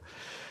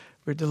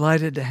We're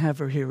delighted to have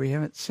her here. We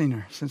haven't seen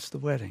her since the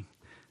wedding.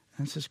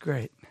 This is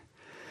great.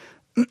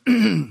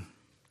 We're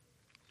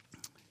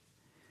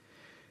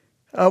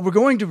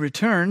going to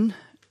return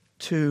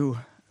to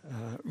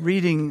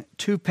reading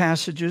two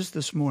passages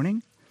this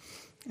morning,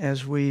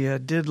 as we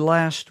did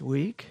last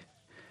week.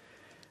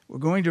 We're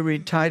going to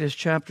read Titus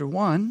chapter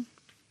 1.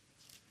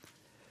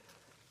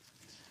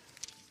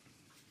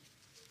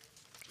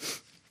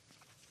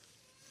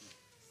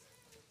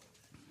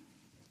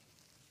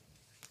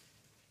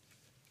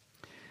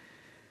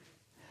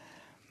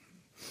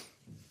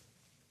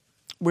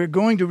 We're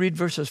going to read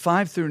verses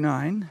 5 through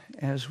 9,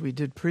 as we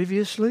did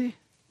previously.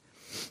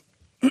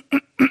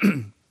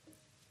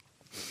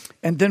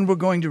 And then we're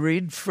going to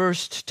read 1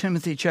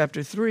 Timothy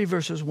chapter 3,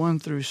 verses 1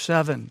 through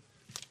 7.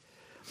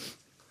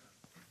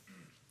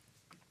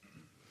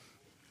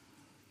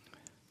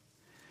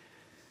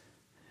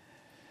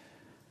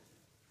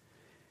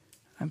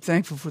 I'm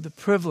thankful for the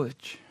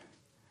privilege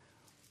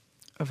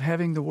of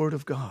having the Word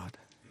of God.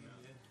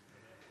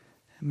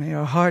 And may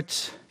our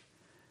hearts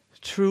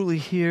truly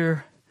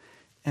hear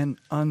and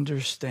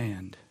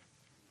understand.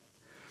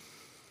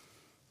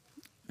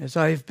 As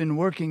I've been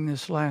working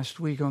this last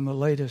week on the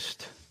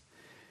latest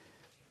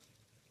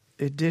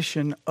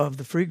edition of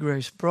the Free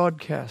Grace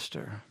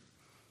Broadcaster,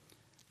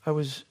 I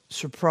was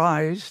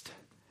surprised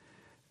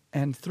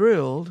and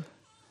thrilled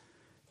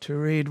to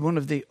read one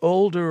of the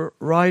older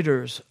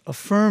writers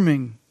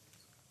affirming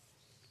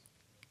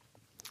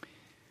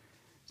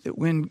that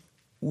when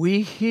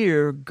we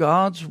hear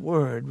God's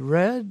Word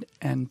read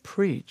and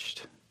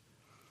preached,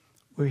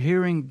 we're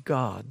hearing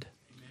God.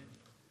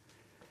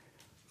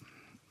 Amen.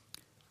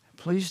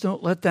 Please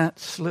don't let that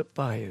slip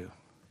by you.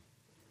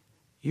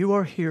 You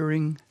are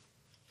hearing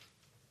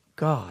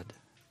God.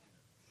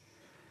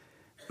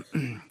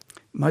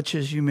 Much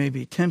as you may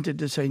be tempted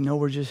to say, no,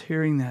 we're just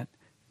hearing that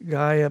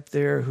guy up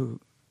there who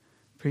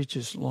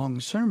preaches long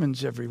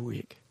sermons every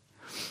week.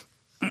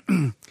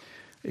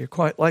 You're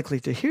quite likely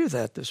to hear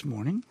that this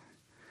morning,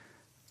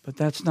 but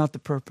that's not the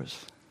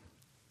purpose.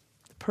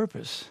 The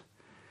purpose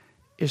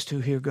is to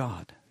hear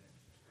God,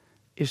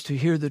 is to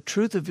hear the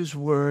truth of His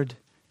Word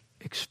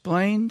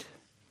explained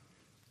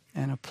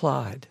and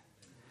applied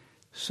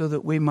so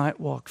that we might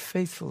walk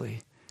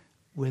faithfully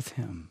with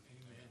Him.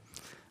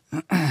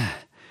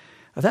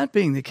 That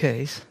being the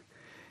case,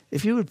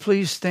 if you would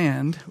please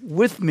stand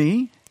with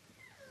me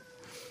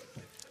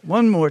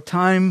one more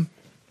time.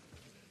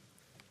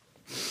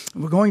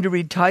 We're going to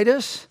read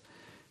Titus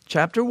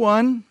chapter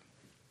 1,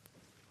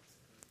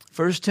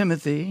 1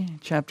 Timothy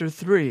chapter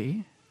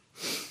 3.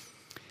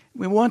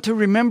 We want to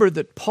remember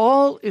that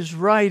Paul is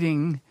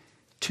writing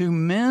to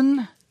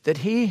men that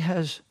he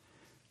has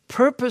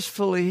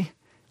purposefully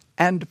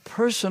and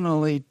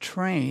personally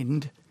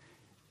trained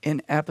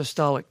in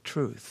apostolic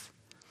truth.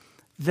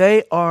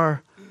 They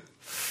are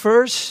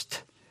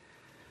first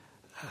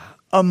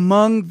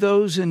among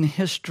those in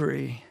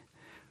history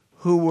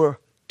who were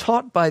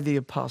taught by the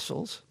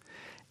apostles,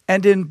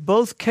 and in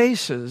both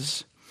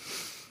cases,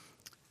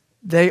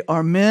 they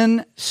are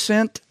men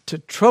sent to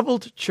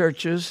troubled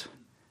churches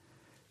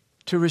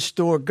to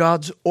restore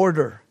God's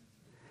order.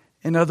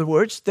 In other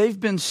words, they've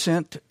been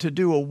sent to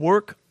do a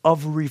work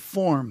of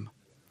reform.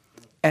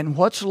 And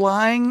what's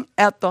lying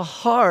at the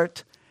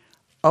heart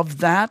of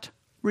that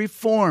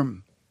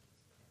reform?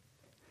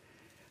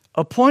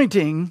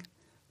 Appointing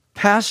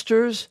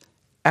pastors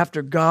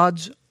after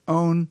God's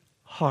own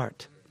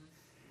heart,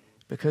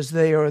 because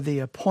they are the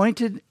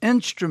appointed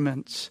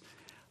instruments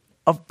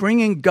of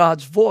bringing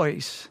God's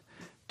voice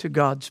to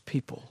God's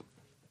people.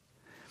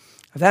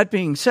 That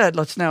being said,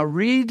 let's now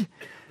read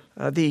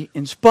the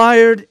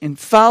inspired,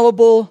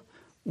 infallible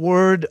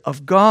Word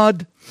of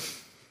God.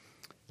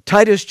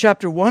 Titus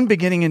chapter 1,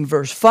 beginning in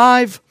verse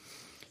 5.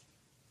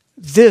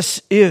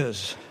 This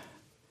is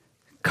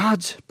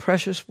God's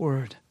precious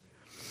Word.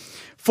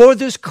 For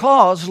this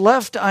cause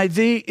left I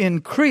thee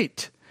in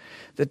Crete,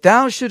 that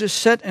thou shouldest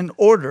set in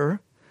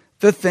order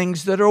the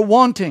things that are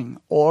wanting,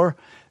 or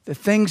the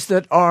things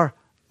that are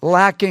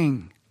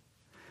lacking.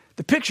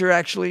 The picture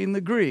actually in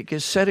the Greek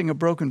is setting a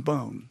broken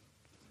bone.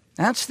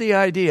 That's the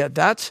idea.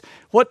 That's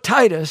what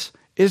Titus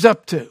is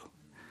up to.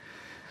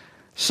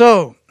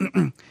 So,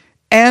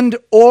 and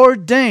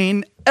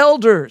ordain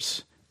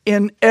elders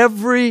in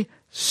every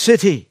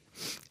city,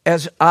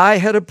 as I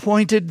had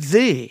appointed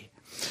thee.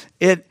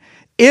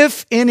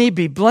 If any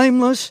be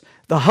blameless,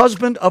 the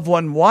husband of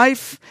one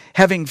wife,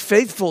 having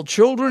faithful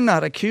children,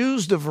 not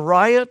accused of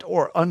riot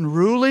or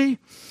unruly,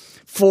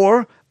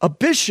 for a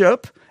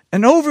bishop,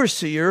 an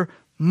overseer,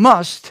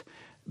 must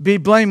be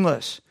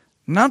blameless,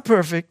 not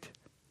perfect,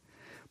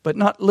 but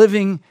not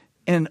living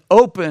in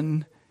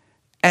open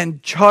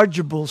and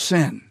chargeable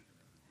sin.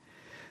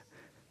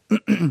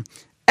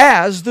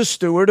 As the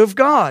steward of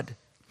God,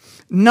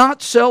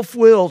 not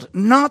self-willed,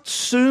 not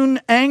soon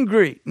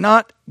angry,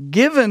 not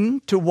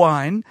given to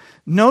wine,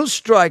 no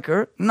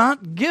striker,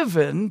 not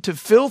given to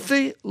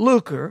filthy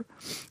lucre.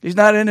 He's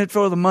not in it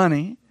for the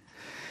money.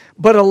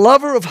 But a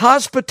lover of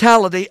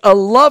hospitality, a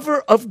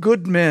lover of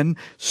good men,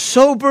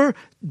 sober,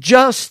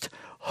 just,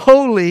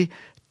 holy,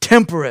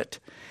 temperate,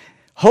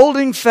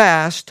 holding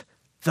fast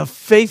the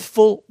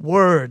faithful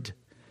word,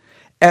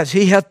 as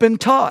he hath been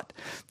taught,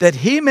 that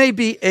he may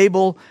be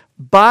able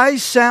by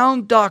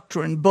sound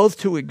doctrine both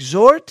to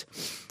exhort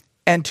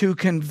and to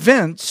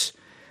convince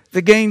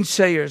the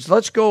gainsayers.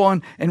 Let's go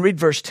on and read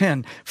verse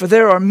 10. For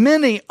there are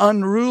many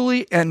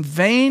unruly and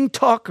vain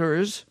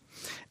talkers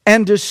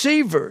and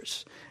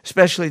deceivers,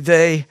 especially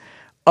they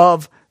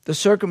of the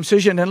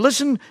circumcision. And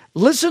listen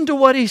to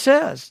what he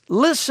says.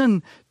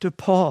 Listen to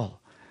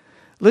Paul.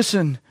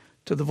 Listen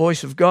to the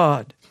voice of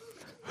God,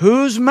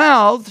 whose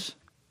mouths,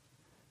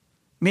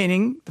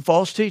 meaning the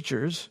false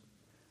teachers,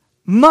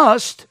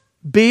 must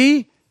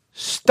be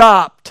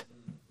stopped,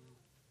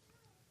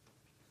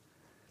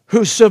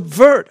 who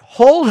subvert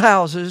whole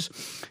houses,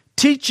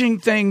 teaching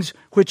things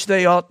which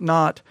they ought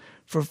not,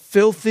 for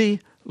filthy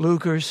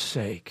lucre's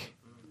sake.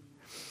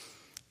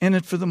 In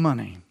it for the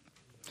money.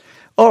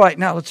 All right,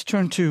 now let's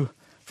turn to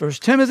 1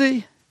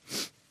 Timothy.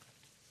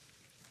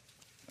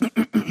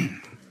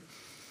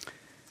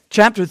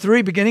 Chapter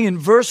 3, beginning in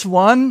verse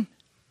 1.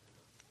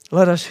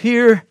 Let us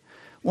hear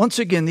once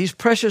again these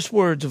precious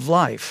words of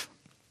life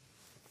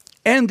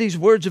and these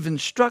words of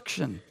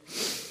instruction.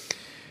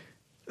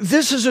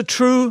 This is a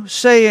true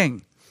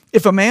saying.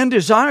 If a man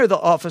desire the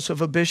office of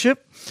a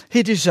bishop,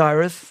 he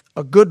desireth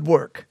a good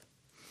work.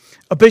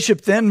 A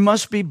bishop then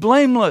must be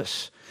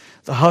blameless,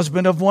 the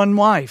husband of one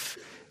wife,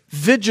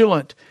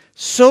 vigilant,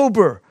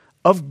 sober,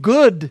 of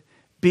good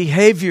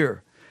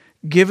behavior,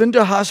 given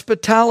to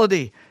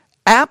hospitality,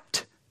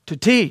 apt to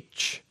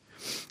teach,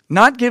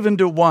 not given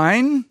to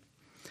wine,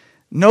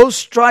 no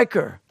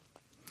striker,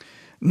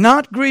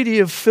 not greedy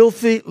of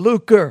filthy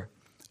lucre,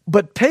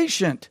 but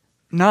patient,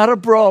 not a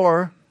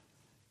brawler,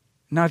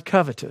 not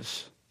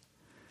covetous.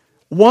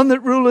 One that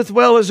ruleth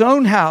well his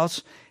own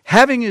house,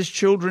 having his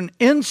children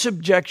in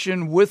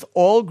subjection with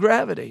all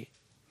gravity.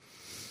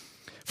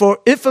 For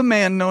if a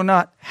man know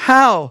not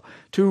how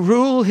to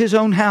rule his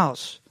own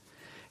house,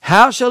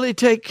 how shall he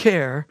take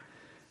care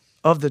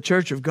of the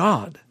church of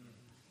God?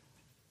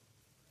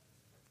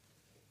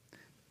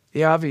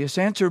 The obvious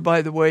answer,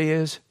 by the way,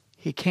 is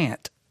he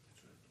can't.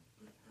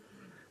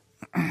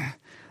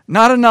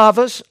 Not a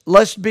novice,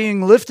 lest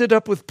being lifted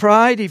up with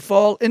pride, he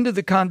fall into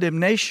the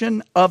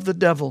condemnation of the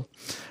devil.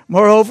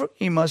 Moreover,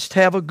 he must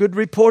have a good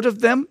report of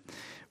them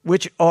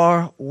which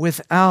are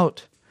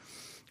without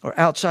or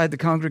outside the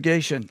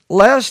congregation,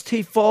 lest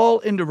he fall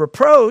into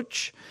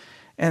reproach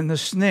and the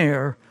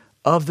snare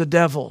of the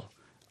devil.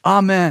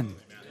 Amen.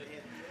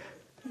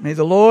 May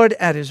the Lord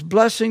add his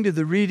blessing to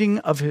the reading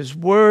of his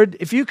word.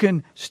 If you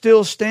can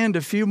still stand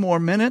a few more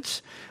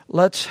minutes,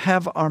 let's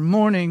have our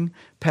morning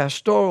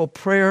pastoral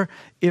prayer.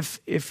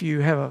 If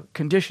you have a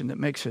condition that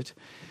makes it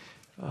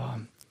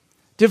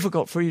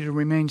difficult for you to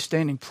remain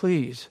standing,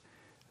 please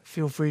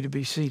feel free to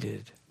be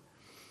seated.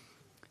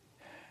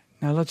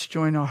 Now let's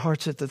join our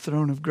hearts at the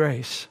throne of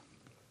grace.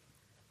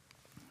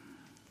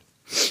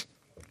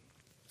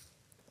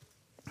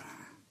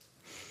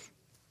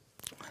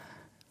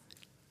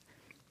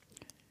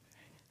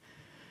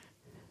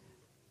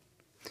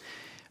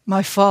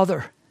 My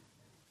Father,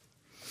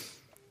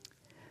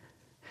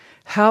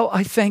 how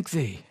I thank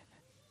Thee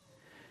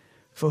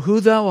for who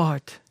Thou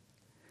art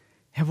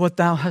and what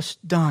Thou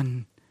hast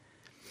done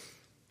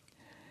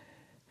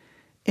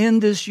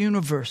in this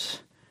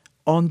universe,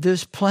 on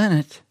this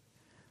planet,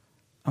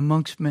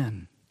 amongst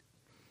men.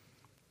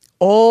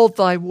 All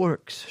Thy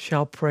works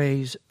shall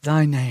praise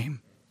Thy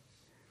name.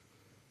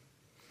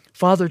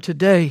 Father,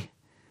 today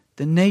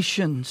the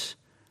nations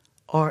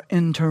are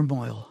in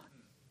turmoil.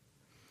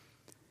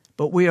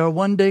 But we are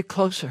one day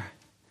closer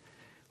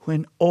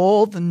when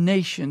all the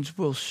nations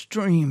will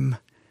stream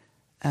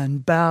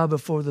and bow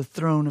before the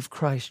throne of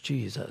Christ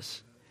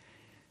Jesus.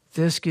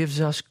 This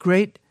gives us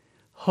great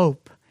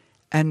hope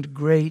and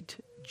great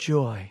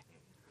joy.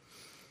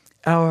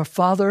 Our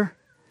Father,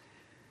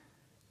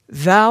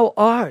 Thou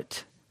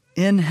art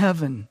in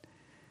heaven.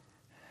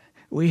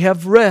 We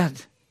have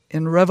read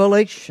in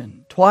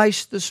Revelation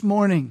twice this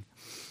morning,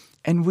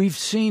 and we've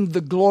seen the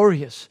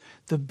glorious,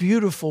 the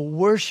beautiful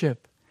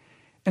worship.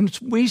 And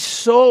we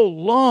so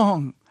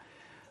long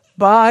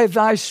by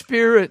Thy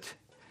Spirit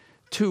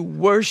to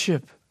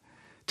worship,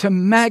 to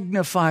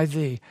magnify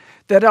Thee,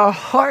 that our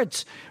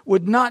hearts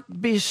would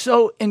not be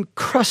so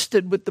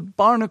encrusted with the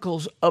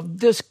barnacles of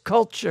this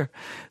culture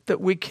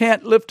that we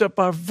can't lift up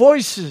our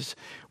voices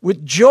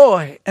with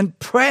joy and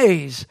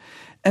praise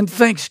and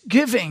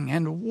thanksgiving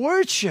and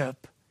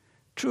worship,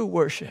 true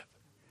worship,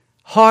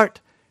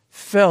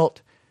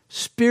 heartfelt,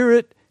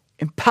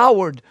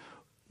 Spirit-empowered,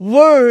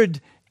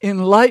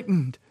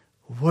 Word-enlightened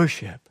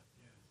worship.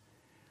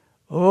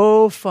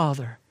 Oh,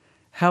 Father,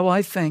 how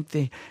I thank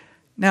Thee.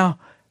 Now,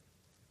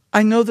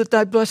 I know that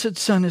Thy blessed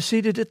Son is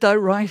seated at Thy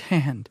right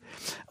hand.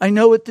 I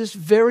know at this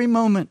very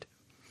moment,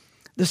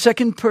 the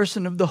second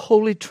person of the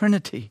Holy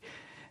Trinity,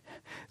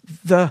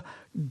 the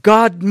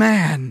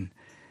God-man,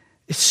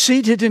 is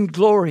seated in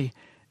glory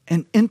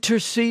and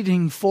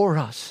interceding for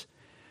us.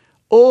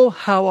 Oh,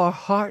 how our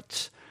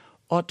hearts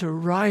ought to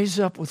rise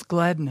up with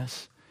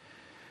gladness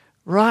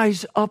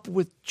rise up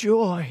with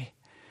joy.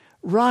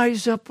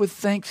 Rise up with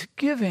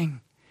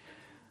thanksgiving.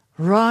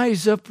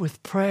 Rise up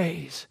with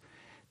praise.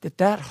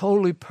 That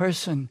holy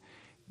person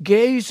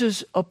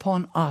gazes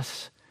upon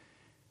us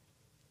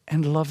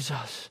and loves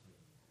us.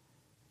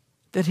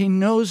 That he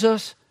knows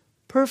us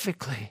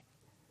perfectly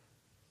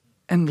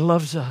and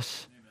loves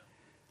us.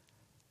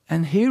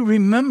 And he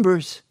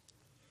remembers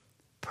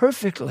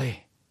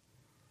perfectly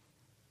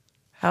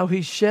how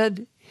he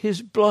shed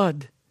his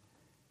blood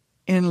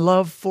in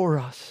love for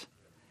us.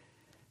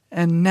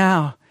 And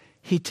now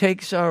he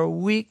takes our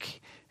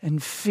weak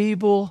and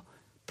feeble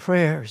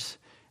prayers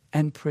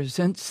and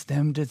presents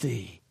them to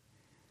thee.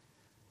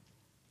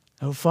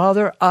 O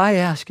Father, I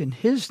ask in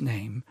his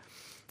name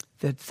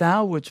that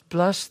thou wouldst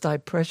bless thy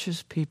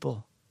precious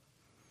people.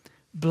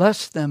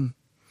 Bless them.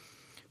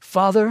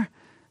 Father,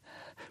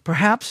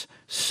 perhaps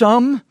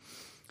some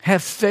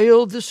have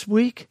failed this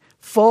week,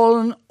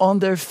 fallen on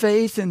their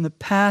faith in the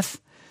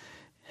path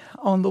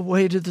on the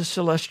way to the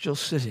celestial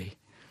city.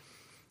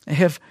 They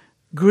have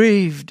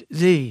grieved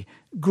thee,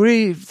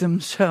 grieved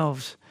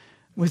themselves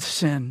with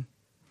sin.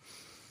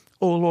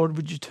 O Lord,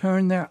 would you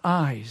turn their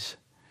eyes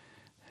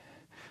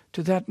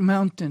to that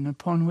mountain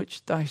upon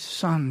which thy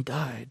Son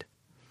died?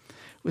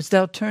 Wouldst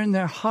thou turn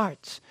their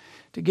hearts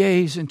to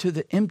gaze into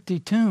the empty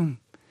tomb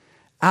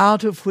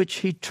out of which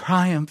he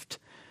triumphed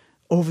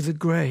over the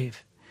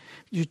grave?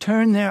 Would you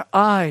turn their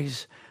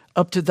eyes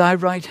up to thy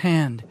right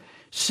hand,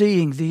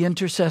 seeing the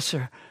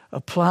intercessor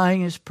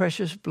applying his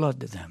precious blood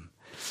to them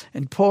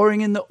and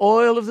pouring in the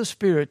oil of the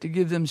Spirit to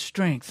give them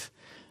strength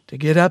to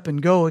get up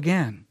and go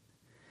again?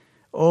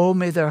 Oh,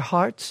 may their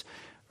hearts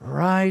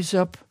rise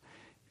up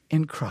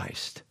in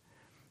Christ.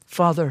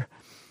 Father,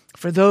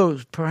 for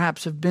those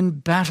perhaps have been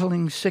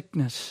battling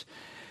sickness,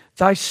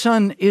 thy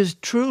Son is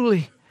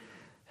truly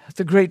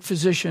the great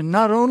physician,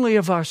 not only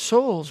of our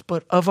souls,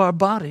 but of our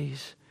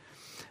bodies.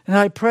 And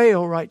I pray,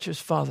 O righteous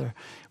Father,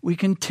 we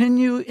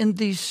continue in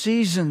these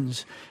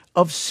seasons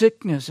of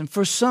sickness, and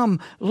for some,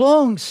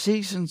 long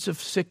seasons of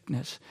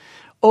sickness.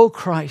 O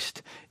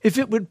Christ, if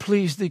it would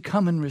please thee,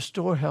 come and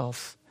restore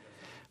health.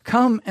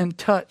 Come and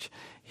touch,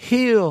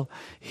 heal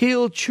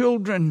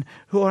children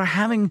who are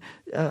having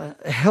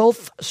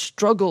health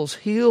struggles.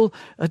 Heal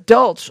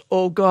adults,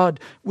 O God,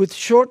 with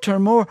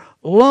short-term or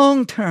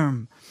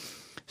long-term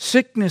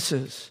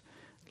sicknesses.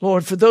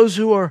 Lord, for those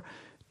who are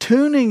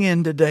tuning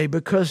in today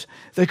because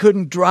they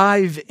couldn't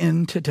drive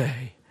in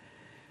today,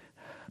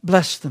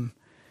 bless them,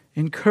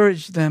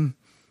 encourage them,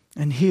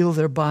 and heal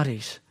their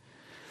bodies.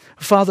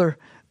 Father,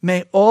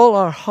 may all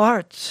our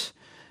hearts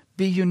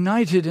be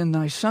united in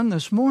thy Son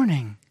this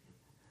morning.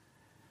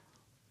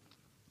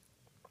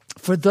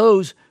 For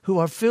those who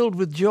are filled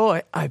with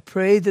joy, I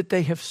pray that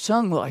they have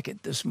sung like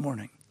it this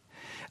morning.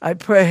 I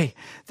pray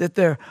that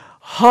their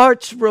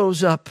hearts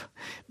rose up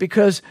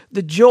because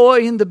the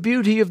joy and the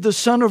beauty of the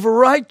Son of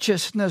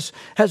Righteousness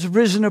has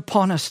risen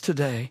upon us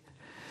today.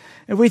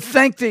 And we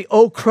thank thee,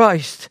 O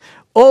Christ,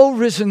 O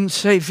risen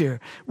Savior.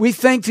 We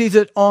thank thee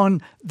that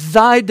on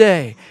thy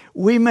day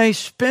we may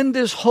spend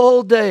this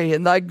whole day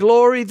in thy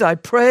glory, thy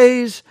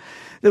praise,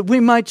 that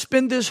we might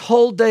spend this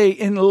whole day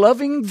in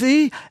loving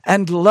thee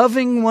and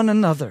loving one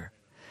another.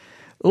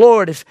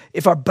 Lord,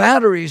 if our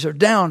batteries are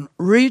down,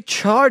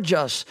 recharge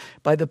us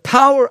by the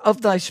power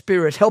of thy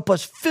Spirit. Help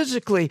us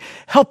physically,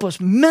 help us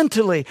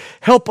mentally,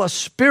 help us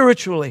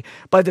spiritually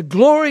by the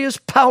glorious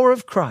power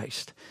of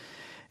Christ.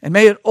 And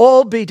may it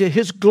all be to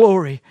his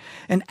glory.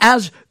 And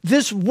as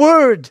this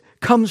word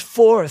comes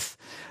forth,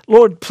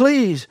 Lord,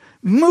 please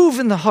move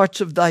in the hearts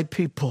of thy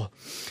people.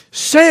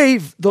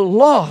 Save the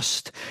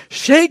lost.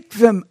 Shake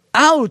them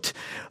out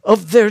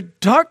of their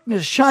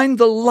darkness. Shine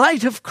the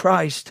light of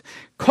Christ.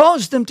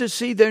 Cause them to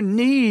see their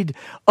need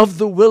of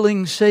the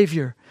willing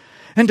Savior.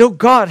 And, oh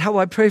God, how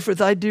I pray for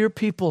thy dear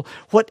people,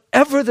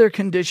 whatever their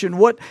condition,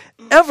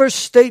 whatever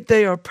state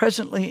they are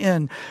presently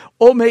in,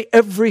 oh, may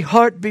every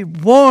heart be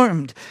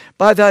warmed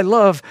by thy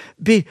love,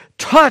 be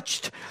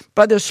touched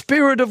by the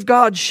Spirit of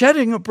God,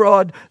 shedding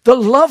abroad the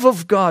love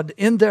of God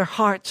in their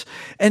hearts.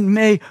 And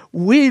may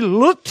we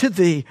look to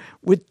thee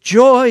with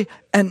joy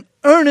and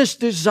earnest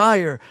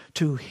desire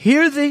to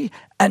hear thee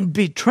and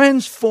be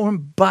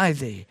transformed by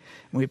thee.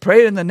 And we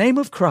pray in the name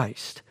of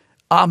Christ.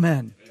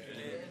 Amen.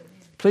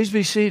 Please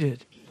be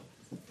seated.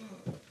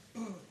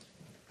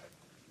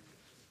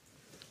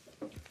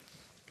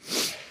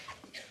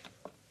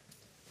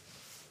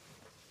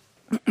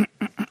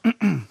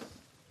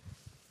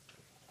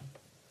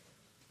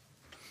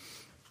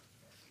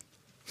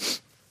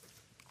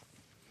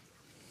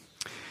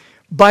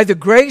 By the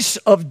grace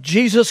of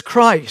Jesus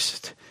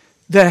Christ,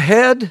 the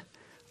head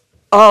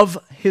of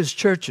his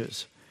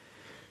churches,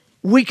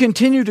 we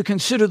continue to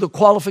consider the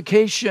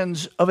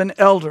qualifications of an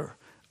elder,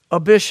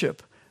 a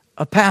bishop,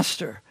 a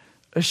pastor,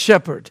 a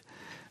shepherd.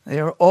 They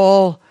are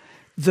all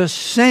the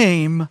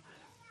same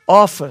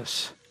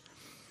office.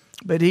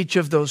 But each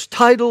of those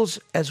titles,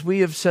 as we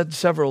have said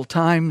several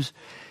times,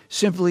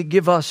 simply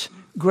give us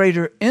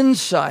greater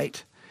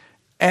insight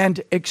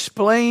and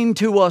explain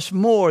to us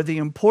more the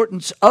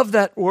importance of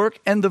that work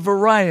and the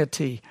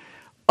variety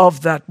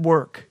of that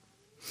work.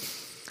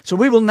 So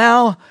we will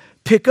now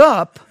pick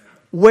up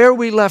where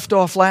we left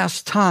off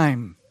last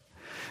time.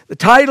 The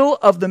title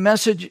of the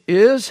message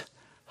is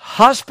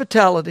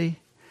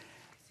Hospitality,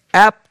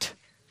 Apt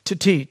to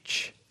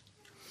Teach.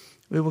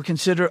 We will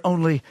consider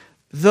only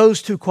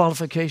those two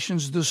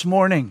qualifications this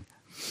morning.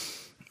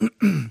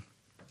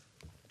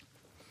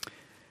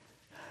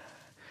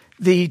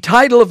 The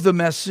title of the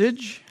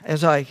message,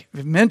 as I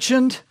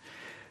mentioned,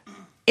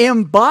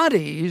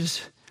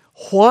 embodies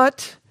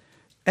what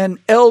an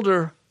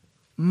elder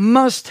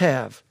must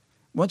have.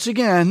 Once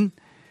again,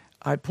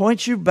 I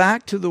point you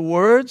back to the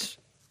words,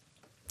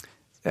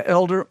 the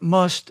elder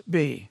must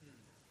be.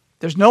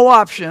 There's no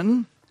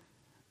option.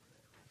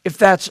 If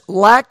that's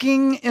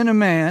lacking in a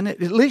man,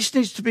 it at least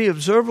needs to be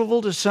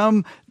observable to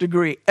some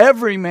degree.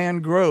 Every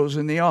man grows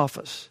in the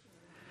office,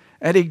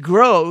 and he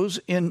grows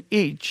in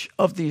each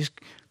of these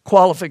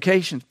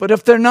qualifications. But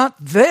if they're not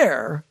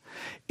there,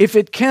 if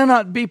it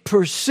cannot be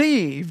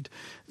perceived,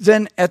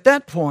 then at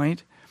that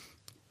point,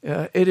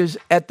 it is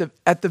at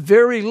the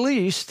very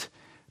least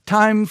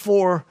time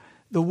for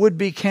the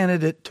would-be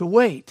candidate to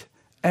wait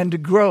and to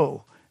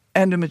grow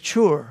and to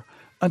mature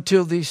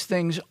until these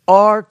things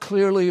are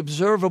clearly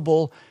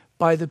observable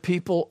by the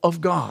people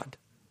of God.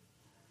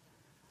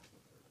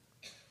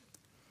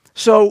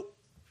 So,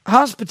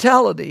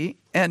 hospitality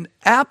and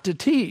apt to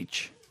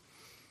teach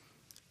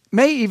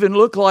may even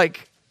look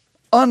like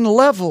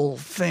unlevel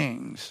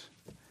things.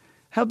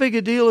 How big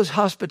a deal is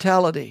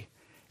hospitality?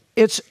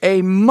 It's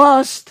a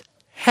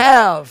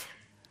must-have,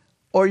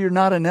 or you're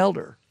not an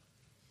elder.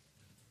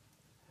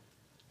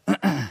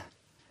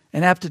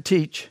 And apt to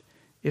teach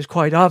is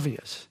quite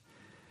obvious.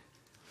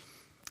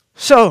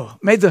 So,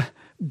 may the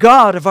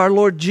God of our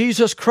Lord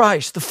Jesus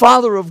Christ, the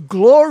Father of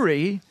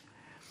glory,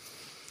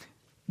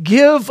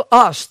 give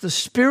us the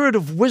spirit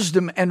of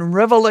wisdom and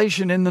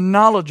revelation in the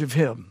knowledge of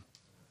Him.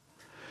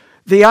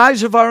 The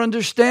eyes of our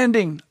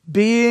understanding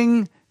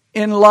being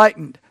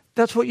enlightened.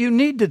 That's what you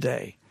need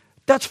today.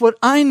 That's what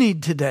I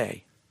need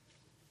today.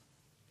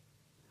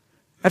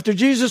 After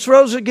Jesus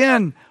rose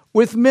again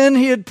with men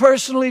He had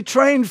personally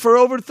trained for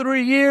over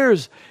 3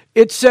 years,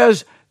 it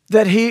says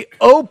that He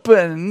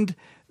opened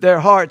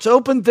their hearts,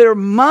 opened their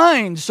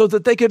minds so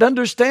that they could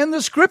understand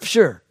the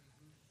Scripture.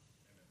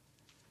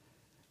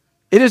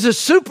 It is a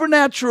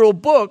supernatural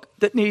book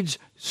that needs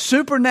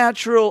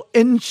supernatural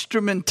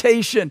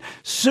instrumentation,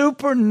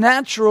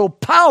 supernatural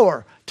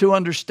power to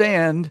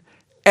understand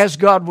as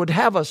God would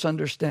have us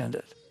understand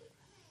it.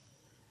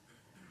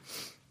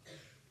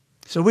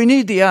 So we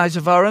need the eyes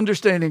of our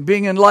understanding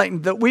being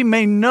enlightened, that we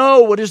may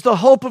know what is the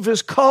hope of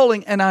His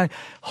calling. And I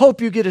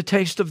hope you get a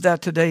taste of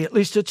that today, at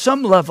least at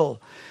some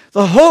level.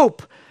 The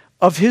hope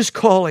of His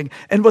calling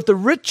and what the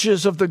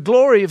riches of the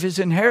glory of His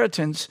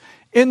inheritance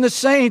in the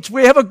saints.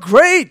 We have a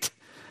great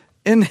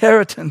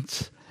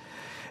inheritance.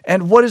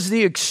 And what is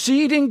the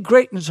exceeding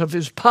greatness of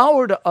His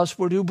power to us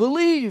who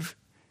believe?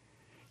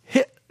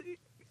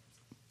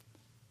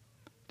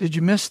 Did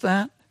you miss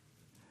that?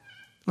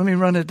 Let me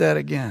run at that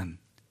again.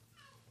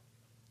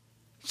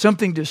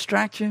 Something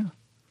distract you?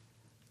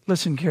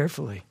 Listen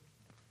carefully.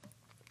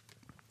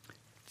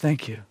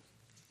 Thank you.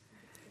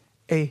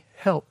 A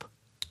help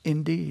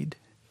indeed.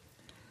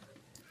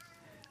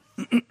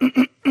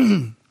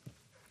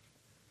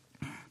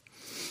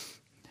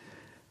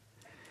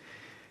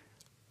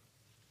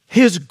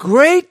 His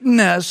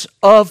greatness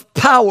of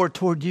power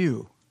toward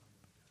you,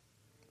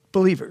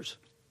 believers.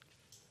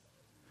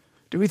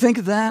 Do we think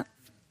of that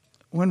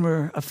when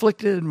we're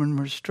afflicted, when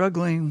we're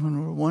struggling,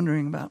 when we're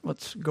wondering about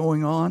what's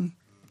going on?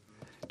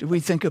 Do we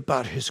think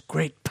about His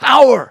great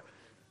power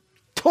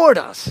toward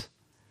us?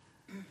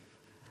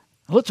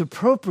 Let's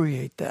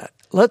appropriate that.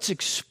 Let's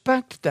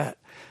expect that.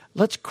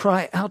 Let's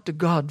cry out to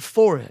God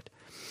for it.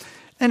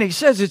 And He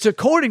says it's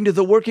according to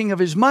the working of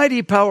His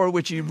mighty power,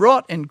 which He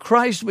wrought in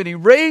Christ when He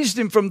raised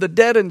Him from the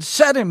dead and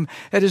set Him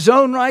at His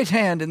own right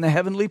hand in the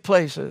heavenly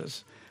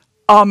places.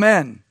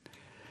 Amen.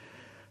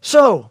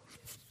 So,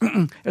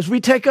 as we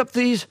take up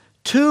these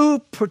two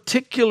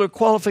particular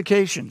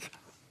qualifications,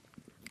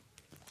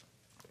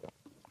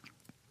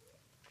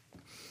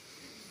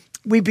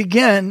 we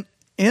begin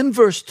in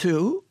verse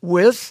 2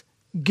 with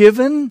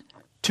given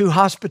to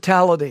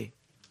hospitality.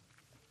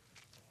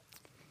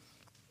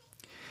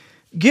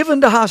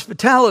 Given to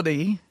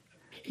hospitality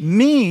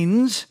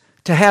means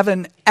to have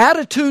an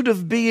attitude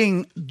of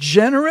being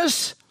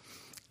generous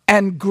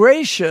and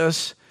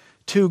gracious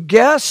to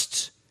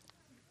guests.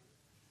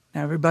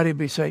 Now everybody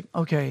be saying,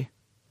 okay.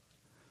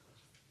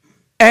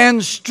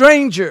 And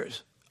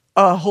strangers.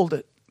 Hold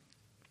it.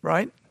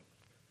 Right?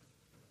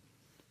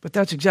 But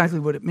that's exactly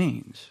what it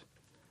means.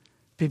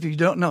 If you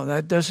don't know,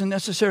 that doesn't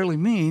necessarily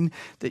mean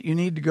that you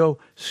need to go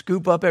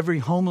scoop up every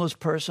homeless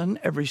person,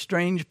 every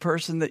strange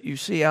person that you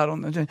see out on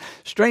the...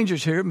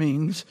 Strangers here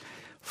means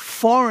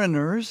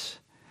foreigners.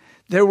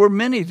 There were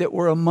many that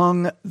were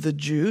among the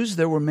Jews.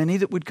 There were many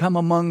that would come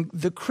among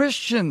the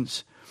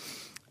Christians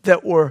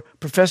that were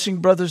professing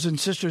brothers and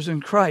sisters in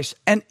Christ.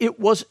 And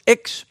it was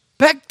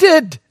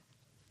expected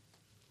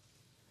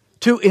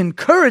to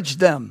encourage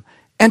them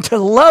and to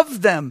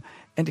love them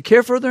and to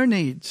care for their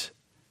needs.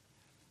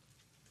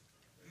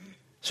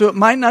 So it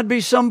might not be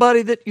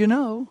somebody that you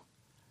know.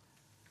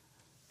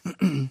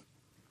 We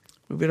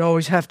would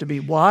always have to be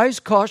wise,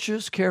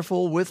 cautious,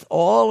 careful with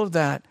all of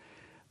that.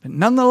 But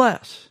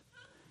nonetheless,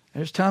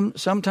 there's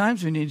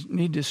sometimes we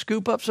need to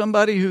scoop up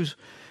somebody who's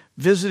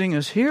visiting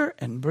us here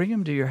and bring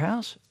them to your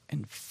house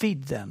and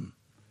feed them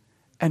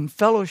and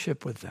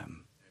fellowship with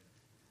them.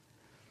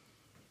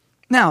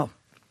 Now,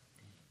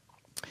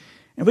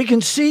 and we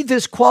can see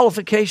this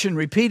qualification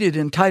repeated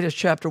in Titus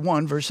chapter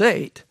 1, verse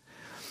 8.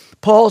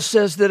 Paul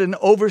says that an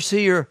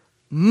overseer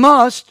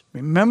must,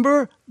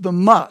 remember the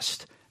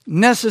must,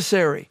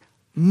 necessary,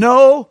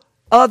 no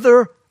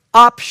other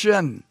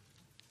option.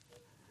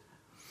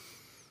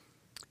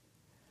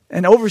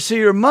 An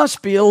overseer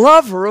must be a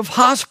lover of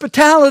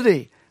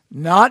hospitality,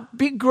 not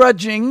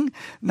begrudging,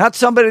 not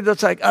somebody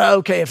that's like, oh,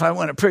 okay, if I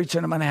want to preach,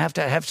 then I'm going to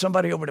have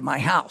somebody over to my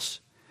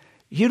house.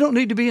 You don't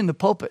need to be in the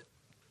pulpit.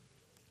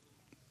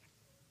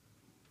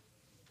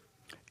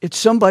 It's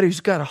somebody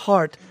who's got a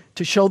heart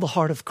to show the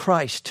heart of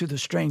Christ to the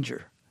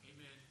stranger.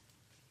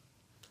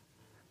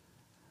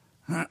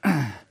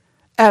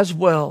 As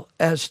well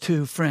as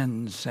to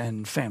friends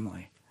and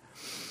family.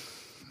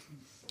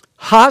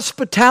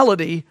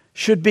 Hospitality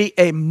should be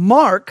a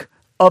mark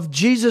of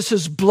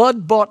Jesus'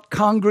 blood-bought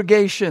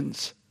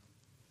congregations.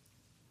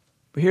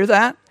 We hear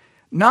that?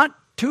 Not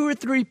 2 or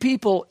 3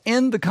 people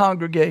in the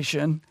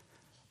congregation.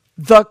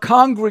 The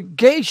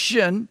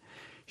congregation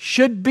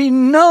should be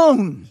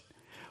known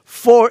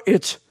for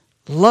its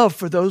love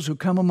for those who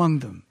come among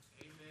them,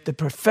 that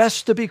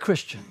profess to be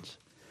Christians.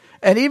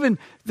 And even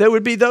there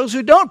would be those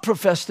who don't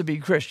profess to be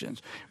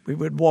Christians. We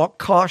would walk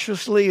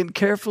cautiously and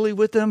carefully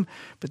with them,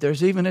 but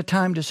there's even a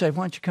time to say,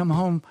 why don't you come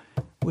home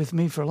with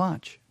me for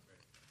lunch?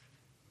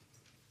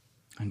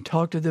 And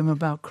talk to them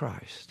about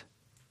Christ.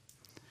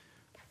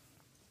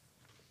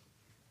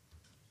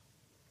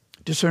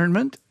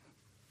 Discernment,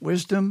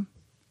 wisdom,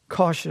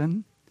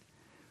 caution,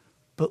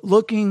 but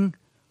looking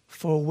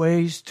for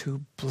ways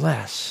to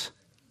bless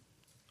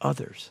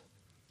others.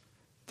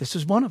 This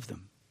is one of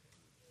them.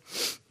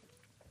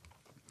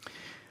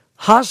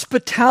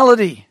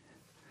 Hospitality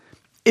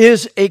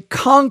is a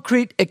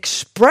concrete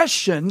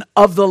expression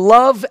of the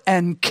love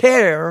and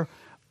care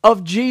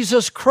of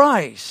Jesus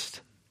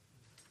Christ.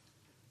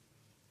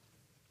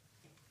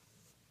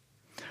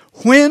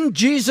 When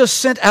Jesus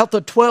sent out the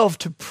 12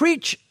 to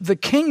preach the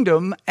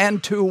kingdom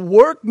and to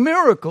work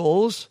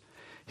miracles,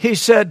 he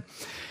said,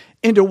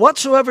 into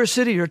whatsoever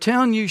city or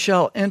town you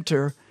shall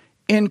enter,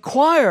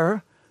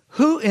 inquire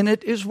who in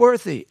it is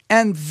worthy,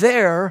 and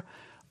there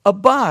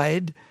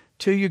abide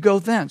till you go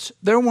thence.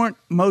 There weren't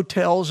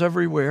motels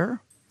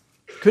everywhere.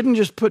 Couldn't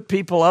just put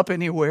people up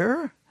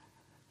anywhere.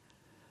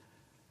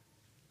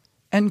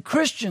 And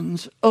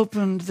Christians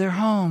opened their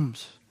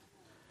homes.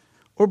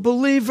 Or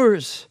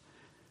believers.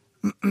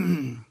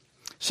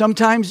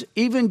 Sometimes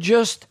even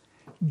just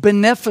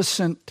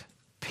beneficent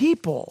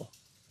people.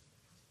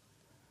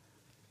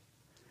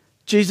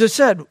 Jesus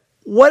said,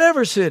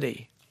 whatever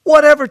city,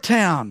 whatever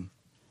town,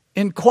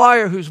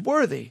 inquire who's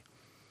worthy,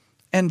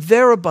 and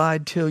there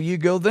abide till you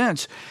go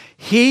thence.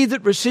 He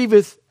that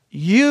receiveth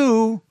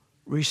you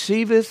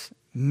receiveth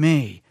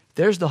me.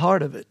 There's the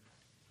heart of it.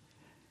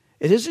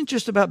 It isn't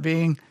just about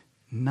being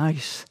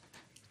nice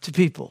to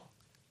people.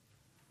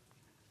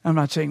 I'm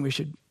not saying we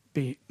should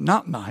be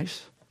not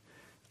nice.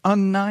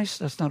 Unnice,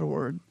 that's not a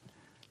word.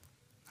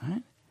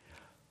 Right?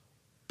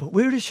 But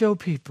we're to show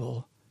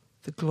people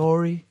the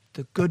glory,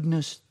 the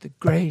goodness, the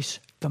grace,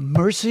 the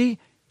mercy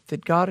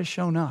that God has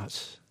shown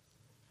us.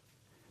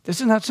 This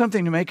is not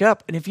something to make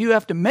up. And if you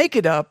have to make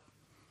it up,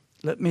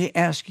 let me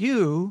ask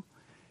you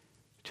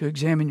to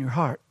examine your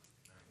heart.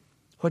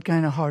 What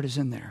kind of heart is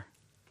in there?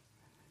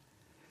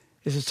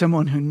 Is it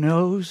someone who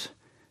knows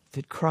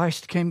that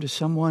Christ came to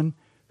someone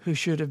who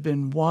should have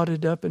been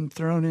wadded up and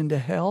thrown into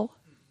hell,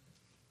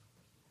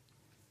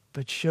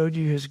 but showed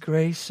you his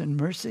grace and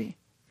mercy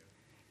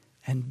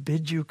and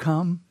bid you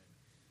come?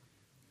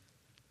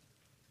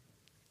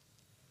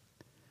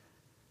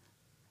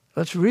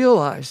 Let's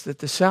realize that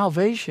the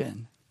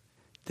salvation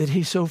that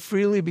he so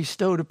freely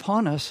bestowed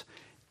upon us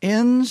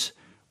ends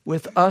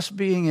with us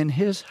being in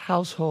his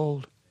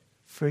household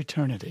for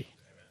eternity.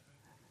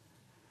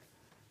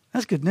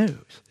 That's good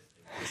news.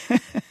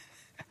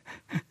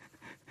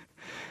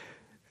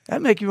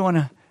 That makes you want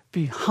to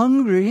be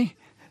hungry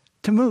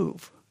to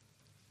move.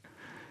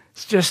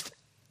 It's just,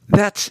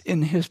 that's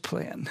in his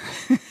plan.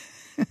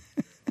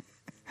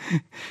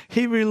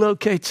 He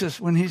relocates us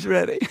when he's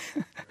ready.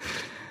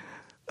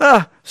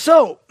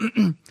 So,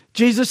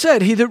 Jesus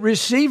said, he that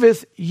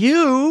receiveth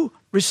you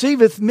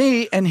receiveth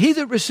me, and he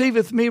that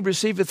receiveth me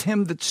receiveth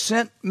him that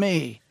sent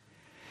me.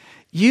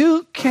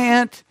 You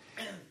can't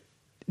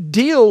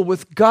deal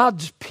with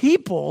God's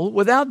people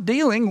without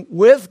dealing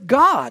with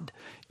God.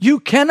 You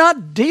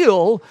cannot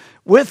deal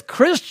with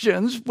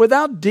Christians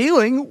without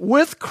dealing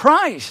with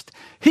Christ.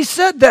 He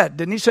said that.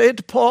 Didn't he say it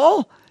to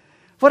Paul?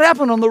 What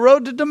happened on the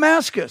road to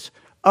Damascus?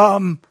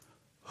 Who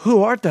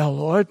art thou,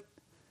 Lord?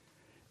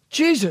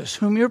 Jesus,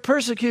 whom you're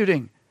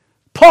persecuting.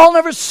 Paul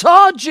never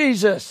saw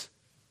Jesus.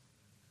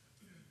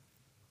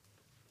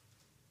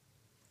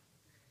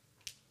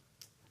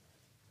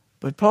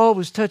 But Paul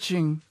was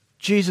touching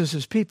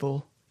Jesus'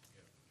 people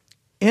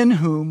in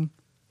whom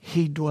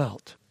he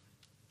dwelt.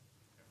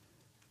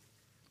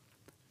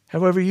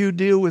 However you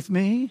deal with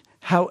me,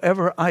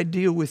 however I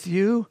deal with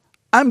you,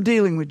 I'm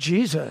dealing with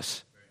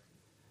Jesus.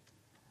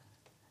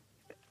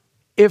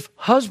 If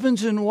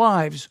husbands and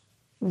wives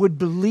would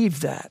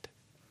believe that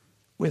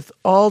with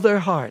all their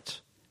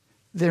hearts,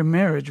 their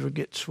marriage would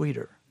get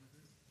sweeter.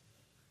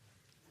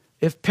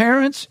 If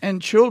parents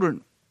and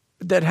children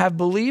that have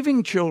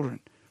believing children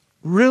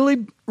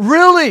really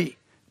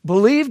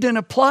believed and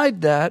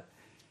applied that,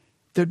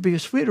 there'd be a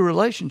sweeter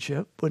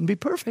relationship. Wouldn't be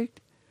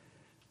perfect,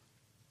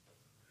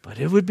 but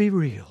it would be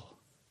real.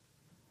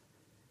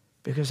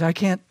 Because I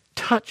can't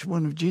touch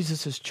one of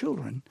Jesus'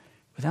 children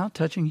without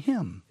touching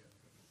him.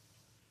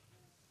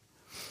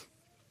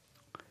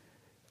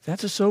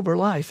 That's a sober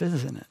life,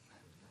 isn't it?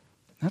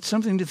 That's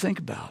something to think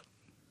about.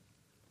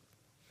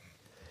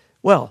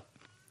 Well,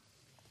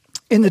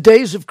 in the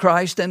days of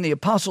Christ and the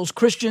apostles,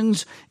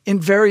 Christians in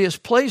various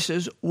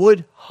places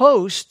would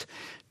host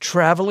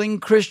traveling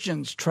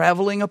Christians,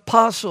 traveling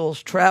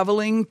apostles,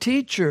 traveling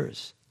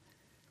teachers.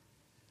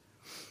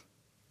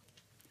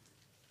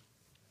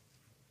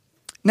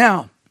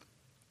 Now,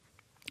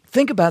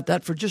 think about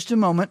that for just a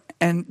moment,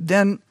 and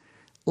then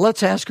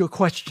let's ask a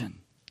question.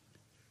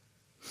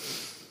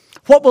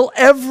 What will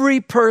every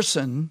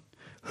person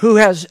who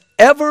has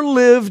ever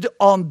lived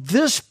on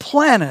this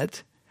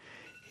planet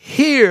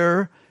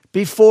hear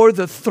before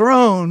the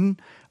throne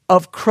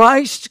of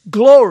Christ's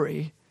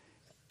glory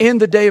in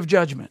the day of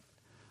judgment?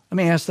 Let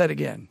me ask that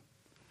again.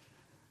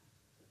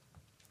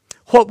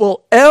 What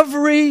will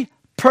every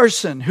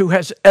person who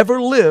has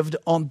ever lived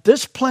on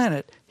this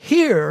planet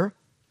hear,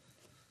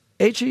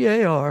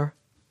 H-E-A-R,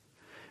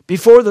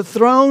 before the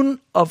throne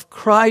of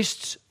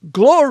Christ's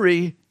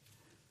glory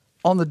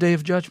on the day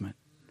of judgment?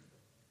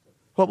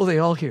 What will they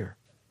all hear?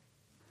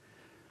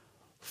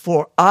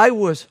 For I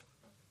was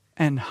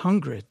an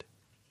hungered,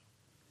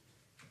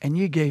 and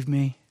you gave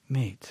me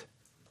meat.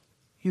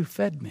 You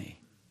fed me.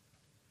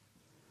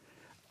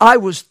 I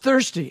was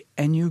thirsty,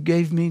 and you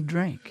gave me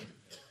drink.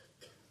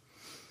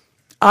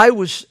 I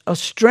was a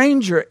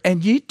stranger,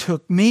 and ye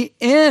took me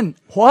in.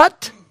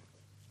 What?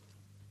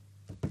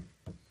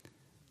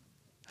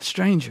 A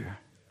stranger,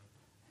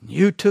 and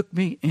you took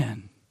me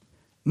in.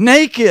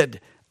 Naked,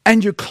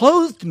 and you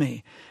clothed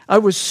me. I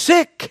was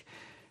sick,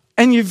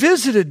 and you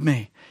visited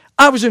me.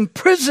 I was in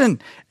prison,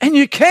 and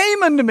you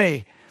came unto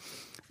me.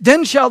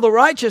 Then shall the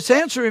righteous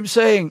answer him,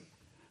 saying,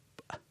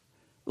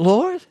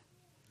 Lord,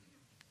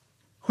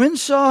 when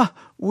saw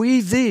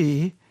we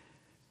thee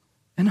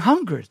and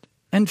hungered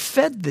and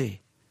fed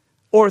thee,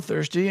 or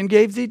thirsty and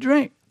gave thee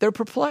drink? They're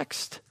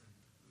perplexed.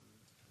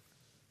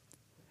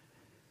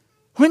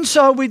 When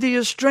saw we thee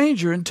a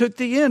stranger and took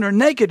thee in, or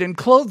naked and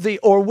clothed thee?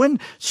 Or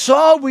when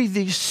saw we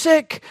thee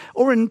sick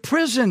or in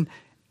prison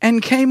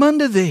and came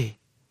unto thee?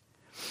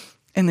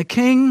 And the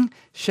king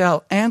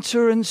shall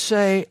answer and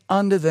say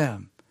unto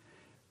them,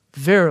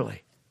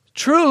 Verily,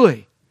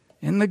 truly,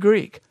 in the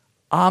Greek,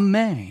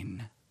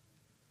 Amen.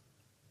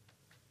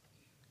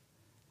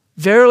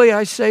 Verily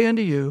I say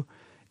unto you,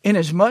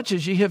 inasmuch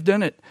as ye have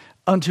done it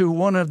unto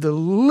one of the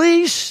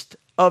least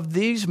of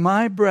these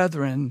my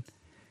brethren,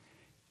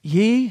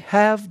 ye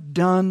have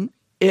done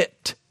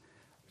it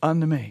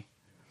unto me.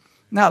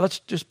 Now let's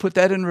just put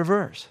that in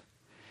reverse.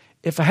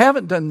 If I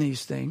haven't done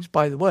these things,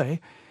 by the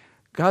way,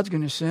 God's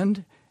going to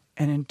send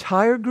an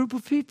entire group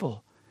of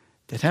people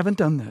that haven't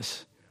done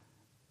this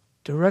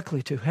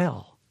directly to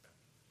hell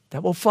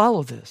that will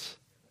follow this.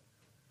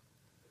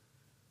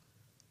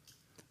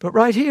 But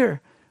right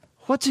here,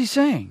 what's he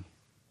saying?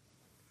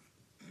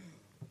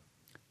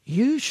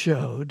 You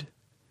showed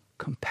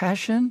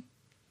compassion,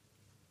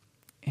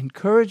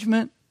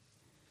 encouragement.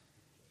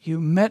 You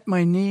met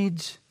my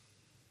needs.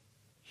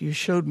 You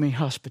showed me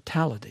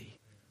hospitality.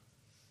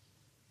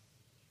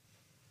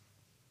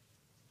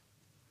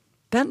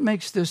 That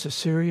makes this a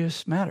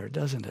serious matter,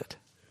 doesn't it?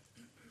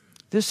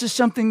 This is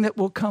something that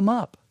will come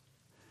up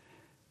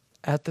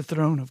at the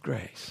throne of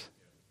grace.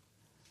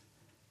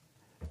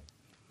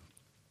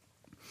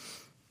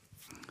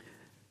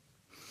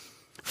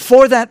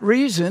 For that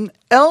reason,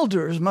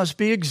 elders must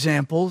be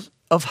examples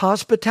of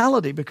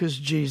hospitality, because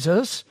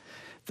Jesus,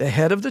 the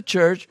head of the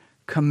church,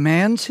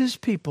 commands his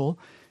people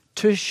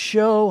to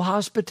show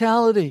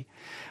hospitality.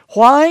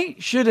 Why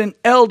should an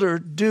elder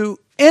do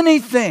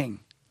anything?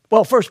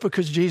 Well, first,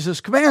 because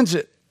Jesus commands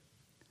it.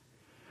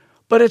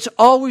 But it's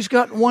always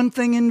got one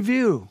thing in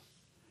view: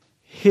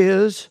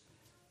 his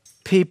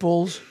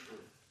people's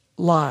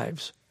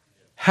lives.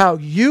 How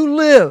you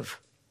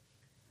live.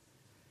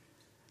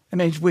 That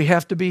means we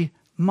have to be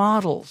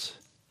models.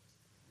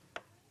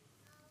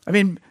 I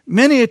mean,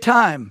 many a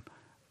time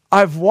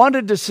I've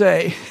wanted to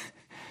say,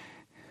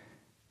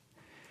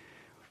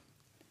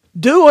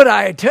 do what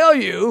I tell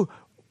you,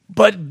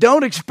 but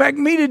don't expect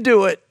me to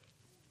do it.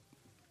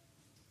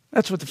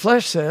 That's what the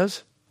flesh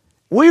says.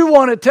 We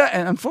want to tell,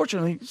 and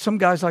unfortunately, some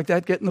guys like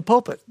that get in the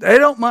pulpit. They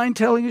don't mind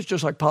telling you, it's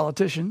just like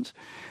politicians.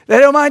 They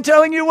don't mind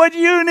telling you what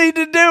you need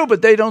to do,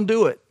 but they don't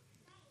do it.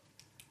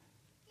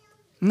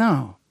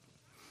 No.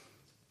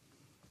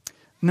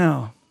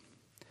 No.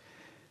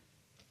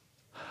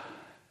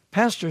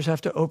 Pastors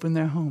have to open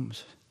their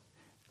homes.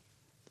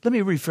 Let me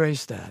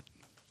rephrase that.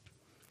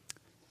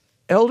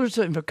 Elders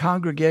of a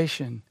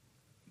congregation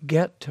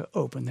get to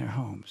open their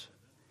homes.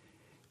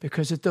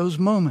 Because at those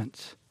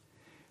moments,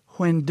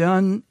 when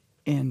done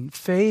in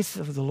faith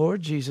of the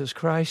Lord Jesus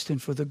Christ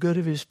and for the good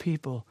of his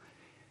people,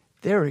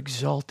 they're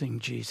exalting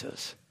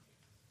Jesus.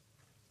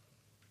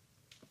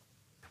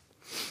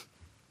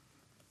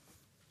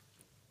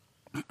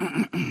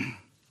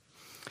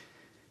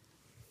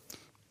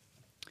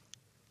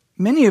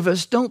 Many of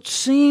us don't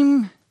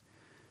seem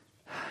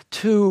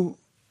to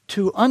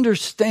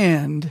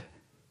understand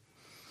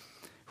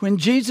when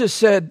Jesus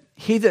said,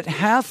 "He that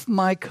hath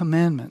my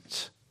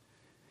commandments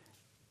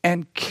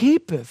and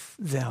keepeth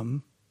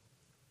them,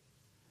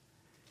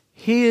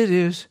 he it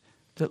is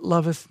that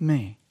loveth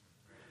me."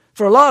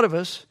 For a lot of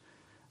us,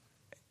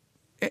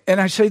 and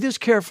I say this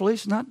carefully,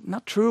 it's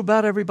not true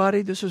about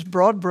everybody. This is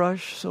broad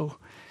brush, so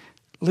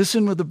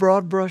listen with the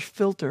broad brush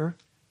filter.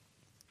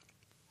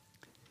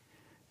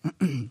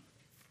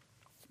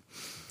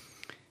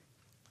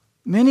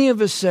 Many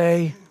of us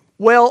say,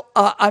 well,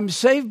 I'm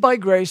saved by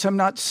grace. I'm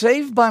not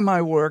saved by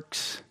my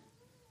works.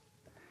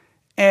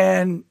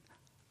 And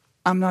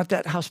I'm not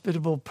that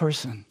hospitable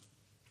person.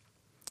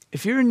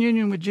 If you're in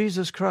union with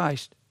Jesus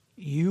Christ,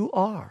 you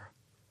are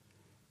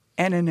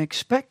an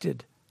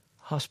expected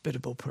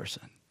hospitable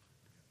person.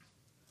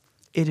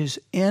 It is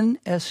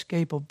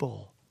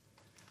inescapable.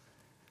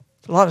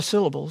 It's a lot of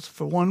syllables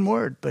for one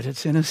word, but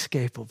it's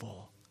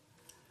inescapable.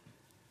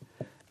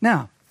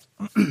 Now,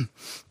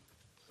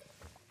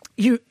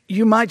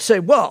 you might say,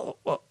 well,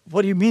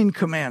 what do you mean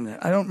commandment?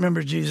 I don't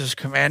remember Jesus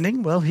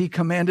commanding. Well, he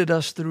commanded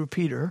us through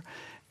Peter,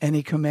 and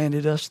he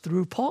commanded us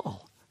through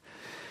Paul.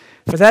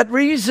 For that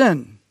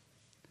reason,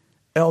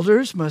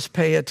 elders must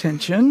pay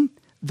attention.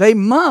 They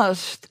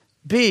must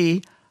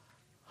be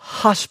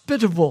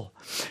hospitable.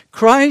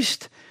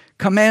 Christ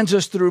commands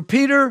us through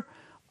Peter,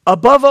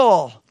 above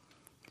all,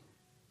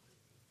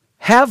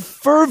 have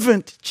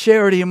fervent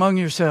charity among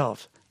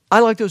yourselves. I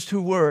like those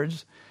two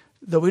words,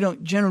 though we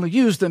don't generally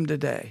use them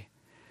today.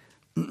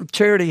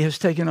 Charity has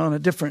taken on a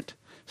different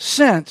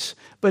sense,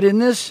 but in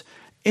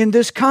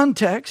this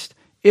context,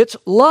 it's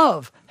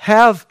love.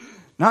 Have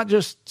not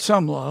just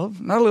some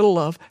love, not a little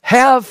love.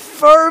 Have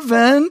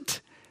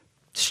fervent,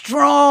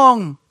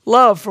 strong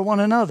love for one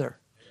another.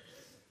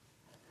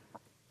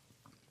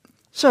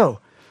 So,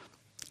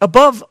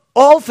 above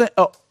all things.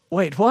 Oh,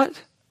 wait,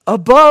 what?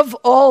 Above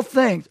all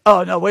things.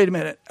 Oh, no, wait a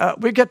minute.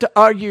 We get to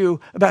argue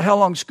about how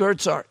long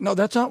skirts are. No,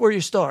 that's not where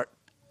you start.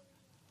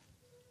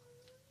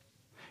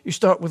 You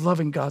start with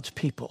loving God's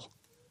people.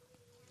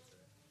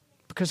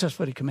 Because that's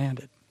what he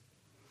commanded.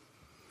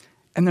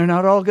 And they're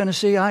not all going to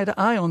see eye to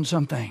eye on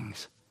some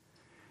things.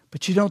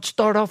 But you don't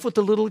start off with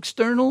the little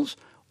externals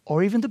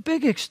or even the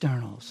big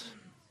externals.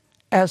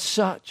 As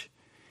such,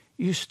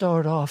 you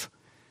start off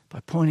by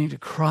pointing to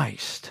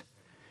Christ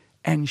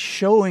and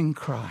showing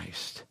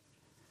Christ.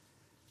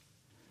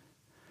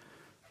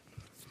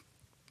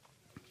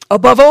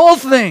 Above all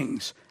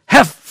things,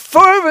 have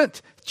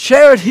fervent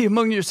charity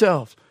among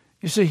yourselves.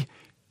 You see,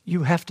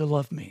 you have to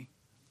love me.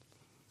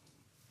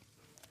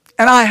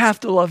 And I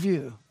have to love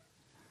you.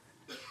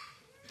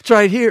 It's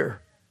right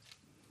here.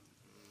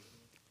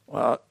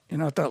 Well, you're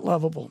not that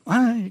lovable.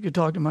 You could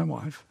talk to my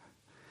wife.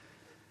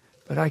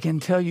 But I can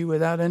tell you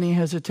without any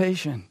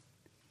hesitation,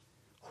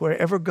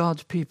 wherever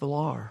God's people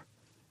are,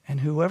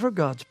 and whoever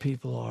God's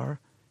people are,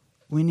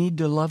 we need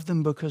to love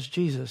them because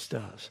Jesus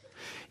does.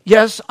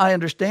 Yes, I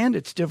understand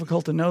it's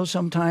difficult to know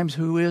sometimes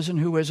who is and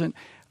who isn't.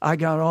 I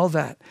got all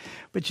that.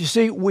 But you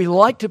see, we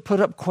like to put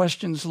up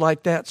questions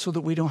like that so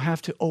that we don't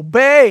have to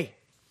obey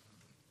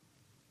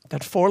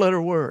that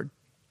four-letter word.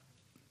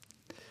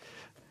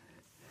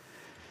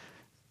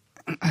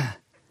 I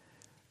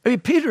mean,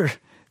 Peter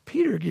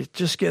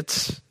just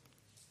gets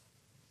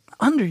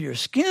under your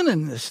skin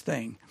in this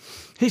thing.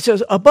 He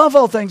says, above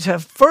all things,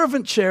 have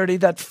fervent charity,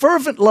 that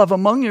fervent love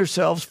among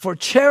yourselves, for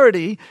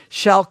charity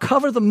shall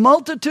cover the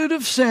multitude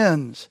of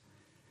sins.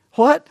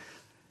 What?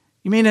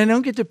 You mean I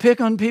don't get to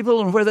pick on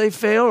people and where they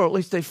fail, or at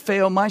least they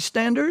fail my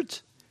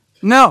standards?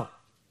 No.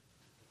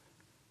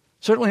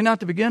 Certainly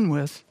not to begin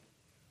with.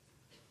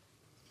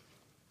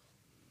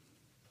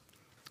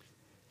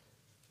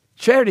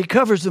 Charity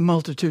covers the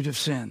multitude of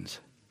sins.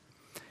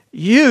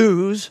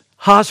 Use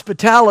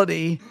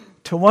hospitality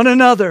to one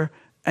another,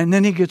 and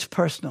then he gets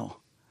personal,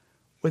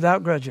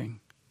 without grudging.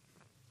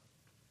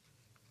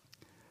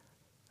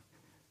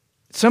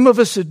 Some of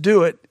us would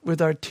do it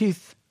with our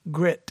teeth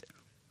grit.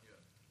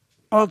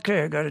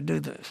 Okay, I got to do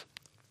this.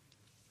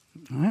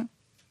 All right?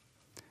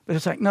 But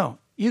it's like, no,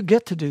 you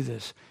get to do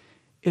this.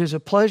 It is a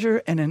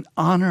pleasure and an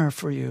honor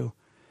for you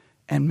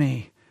and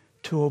me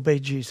to obey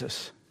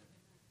Jesus.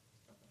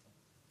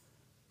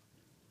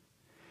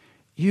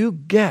 You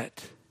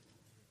get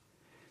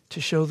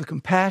to show the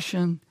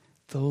compassion,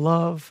 the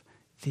love,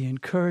 the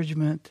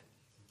encouragement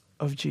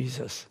of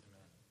Jesus.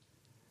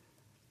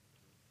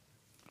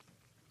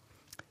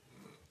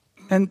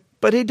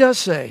 But he does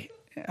say,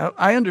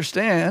 I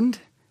understand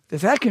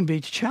that can be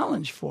a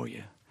challenge for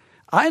you.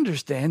 I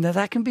understand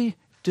that can be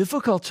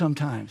difficult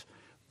sometimes,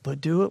 but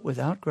do it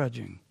without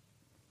grudging.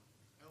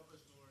 Help us,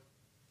 Lord.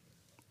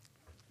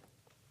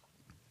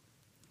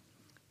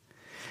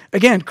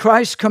 Again,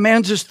 Christ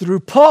commands us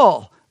through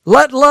Paul,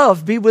 let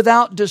love be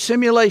without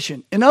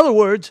dissimulation. In other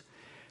words,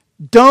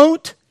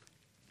 don't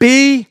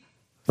be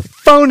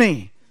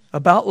phony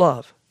about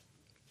love.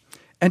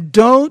 And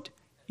don't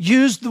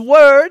use the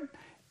word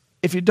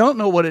if you don't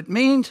know what it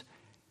means,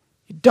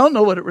 you don't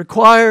know what it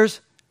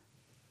requires,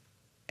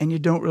 and you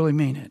don't really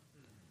mean it.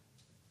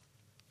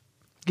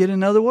 Get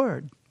another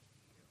word,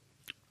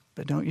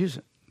 but don't use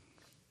it.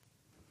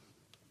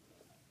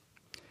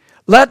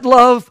 Let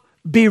love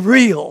be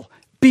real,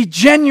 be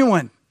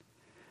genuine.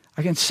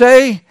 I can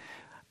say,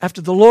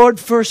 after the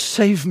Lord first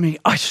saved me,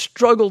 I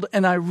struggled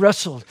and I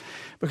wrestled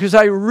because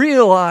I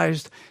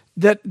realized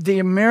that the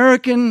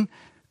American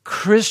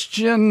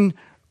Christian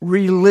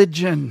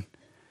religion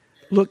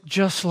looked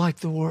just like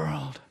the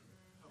world.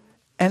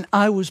 And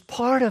I was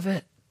part of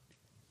it.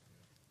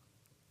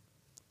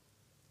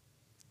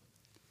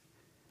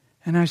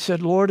 And I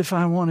said, Lord, if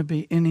I want to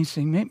be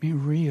anything, make me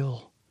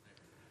real.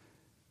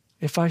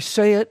 If I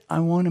say it, I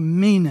want to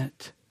mean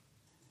it.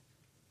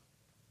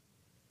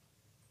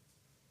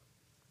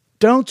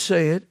 Don't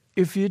say it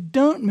if you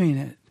don't mean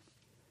it.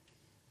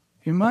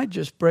 You might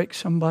just break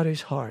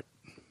somebody's heart.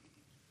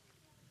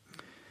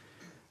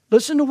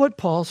 Listen to what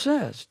Paul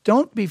says.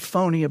 Don't be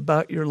phony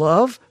about your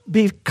love.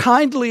 Be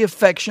kindly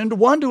affectioned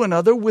one to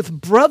another with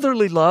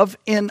brotherly love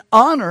in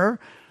honor,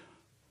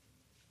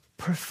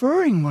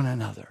 preferring one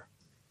another.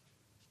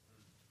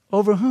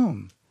 Over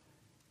whom?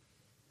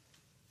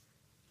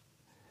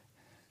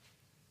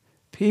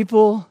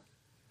 People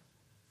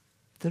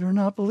that are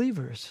not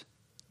believers.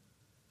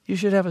 You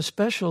should have a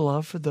special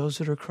love for those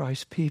that are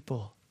Christ's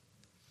people.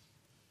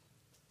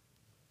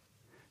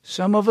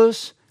 Some of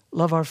us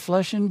love our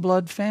flesh and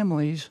blood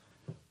families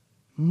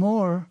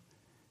more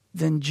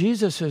than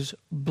Jesus'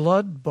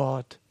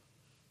 blood-bought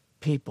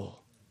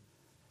people.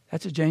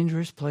 That's a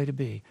dangerous place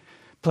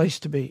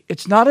to be.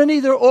 It's not an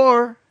either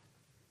or.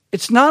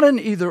 It's not an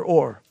either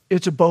or.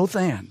 It's a both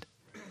and.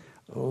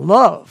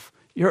 Love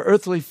your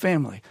earthly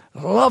family.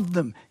 Love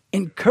them.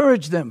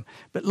 Encourage them.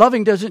 But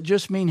loving doesn't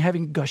just mean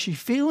having gushy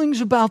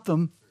feelings about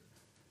them.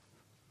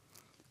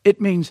 It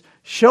means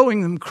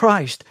showing them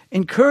Christ,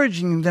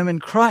 encouraging them in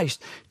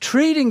Christ,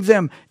 treating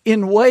them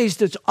in ways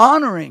that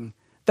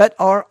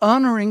are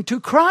honoring to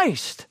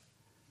Christ.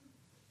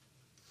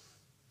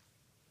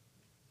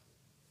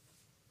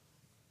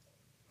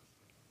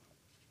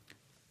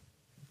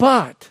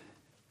 But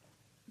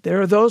there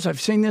are those, I've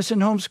seen this in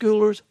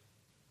homeschoolers,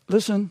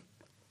 listen,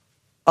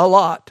 a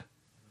lot.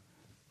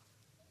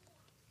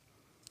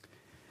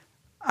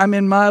 I'm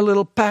in my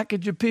little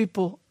package of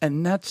people,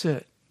 and that's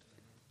it.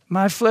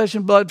 My flesh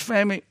and blood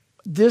family,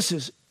 this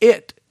is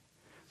it.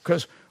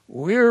 Because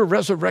we're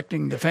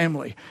resurrecting the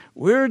family.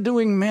 We're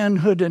doing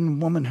manhood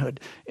and womanhood.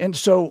 And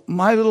so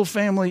my little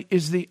family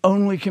is the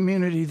only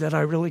community that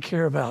I really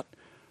care about.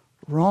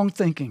 Wrong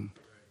thinking.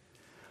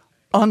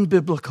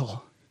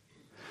 Unbiblical.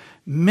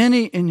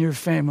 Many in your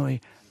family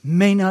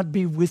may not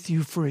be with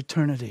you for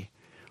eternity.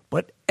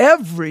 But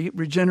every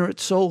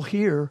regenerate soul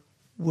here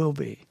will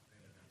be.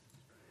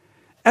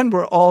 And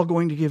we're all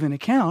going to give an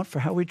account for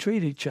how we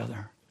treat each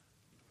other.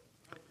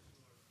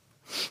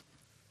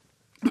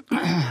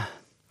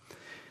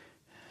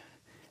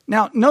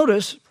 Now,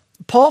 notice,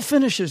 Paul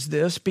finishes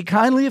this, be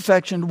kindly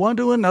affectioned one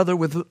to another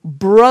with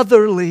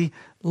brotherly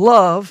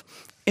love,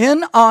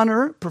 in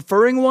honor,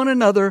 preferring one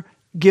another,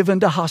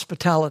 given to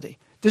hospitality.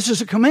 This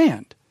is a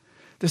command.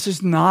 This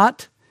is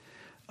not,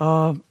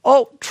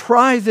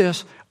 try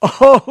this.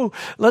 Oh,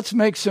 let's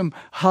make some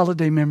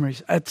holiday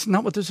memories. That's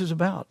not what this is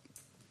about.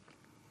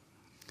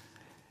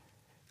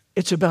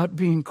 It's about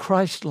being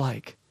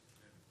Christ-like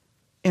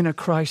in a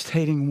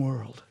Christ-hating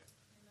world.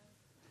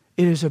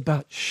 It is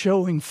about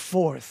showing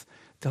forth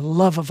the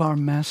love of our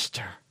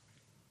Master.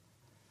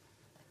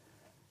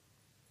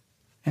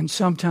 And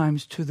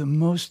sometimes to the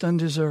most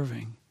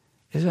undeserving.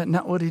 Is that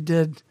not what he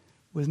did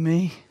with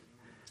me?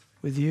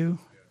 With you?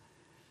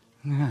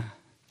 Yeah.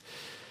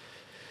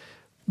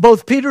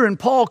 Both Peter and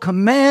Paul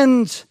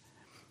commands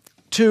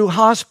to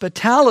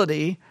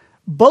hospitality.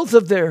 Both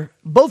of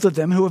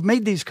them who have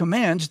made these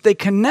commands, they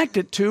connect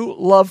it to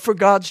love for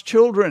God's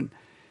children.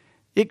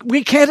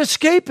 We can't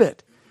escape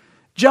it.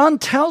 John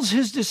tells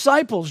his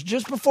disciples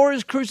just before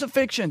his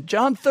crucifixion,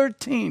 John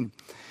 13,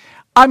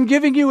 I'm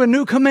giving you a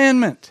new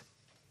commandment.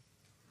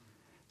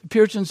 The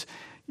Puritans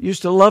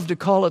used to love to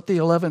call it the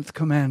 11th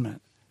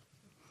commandment.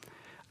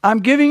 I'm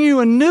giving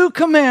you a new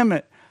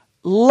commandment.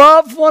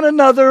 Love one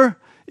another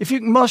if you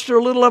can muster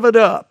a little of it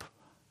up.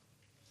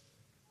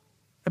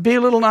 Be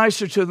a little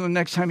nicer to them the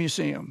next time you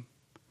see them.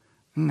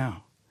 No.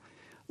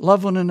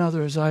 Love one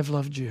another as I've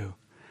loved you.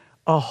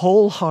 A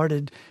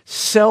wholehearted,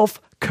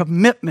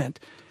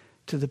 commitment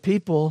to the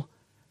people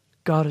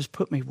God has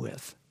put me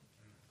with.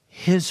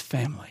 His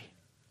family.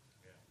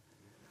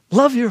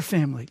 Love your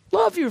family.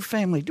 Love your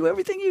family. Do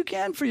everything you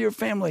can for your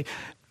family.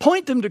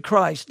 Point them to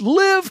Christ.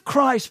 Live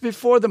Christ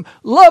before them.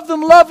 Love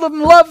them, love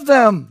them, love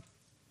them.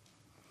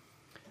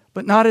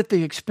 But not at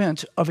the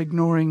expense of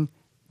ignoring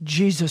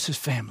Jesus'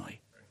 family.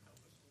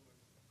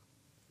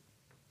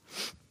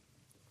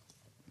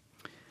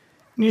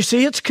 And you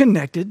see, it's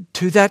connected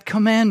to that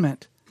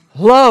commandment.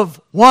 Love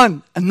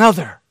one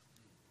another.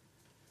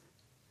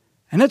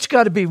 And it's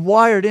got to be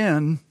wired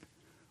in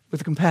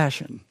with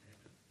compassion.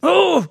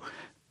 Oh,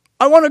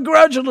 I want to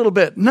grudge a little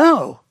bit.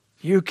 No,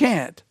 you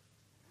can't.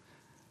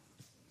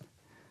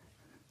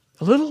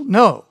 A little?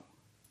 No.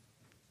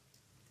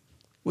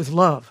 With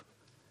love.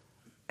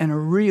 And a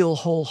real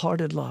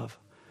wholehearted love.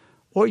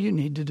 Or you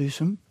need to do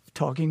some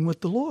talking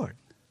with the Lord.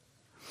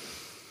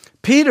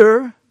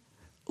 Peter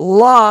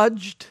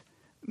lodged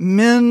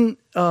men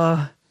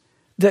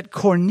that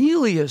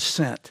Cornelius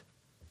sent.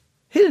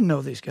 He didn't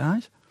know these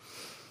guys.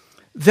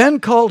 Then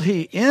called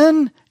he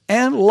in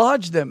and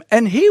lodged them.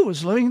 And he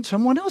was living in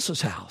someone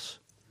else's house.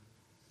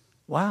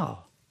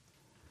 Wow.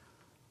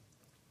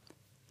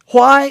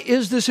 Why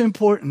is this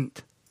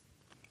important?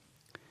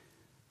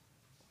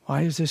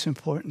 Why is this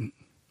important?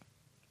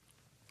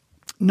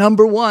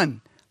 Number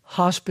one,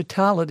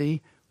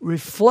 hospitality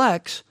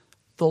reflects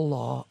the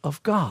law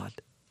of God.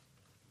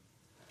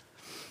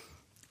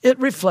 It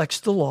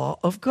reflects the law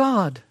of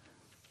God.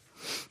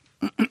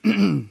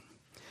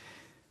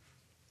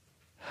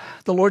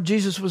 The Lord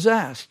Jesus was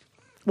asked,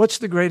 what's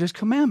the greatest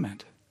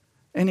commandment?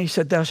 And he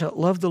said, thou shalt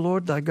love the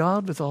Lord thy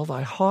God with all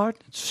thy heart,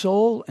 and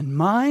soul, and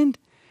mind.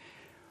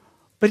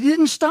 But he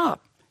didn't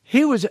stop.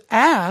 He was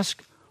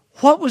asked,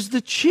 what was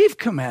the chief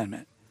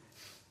commandment?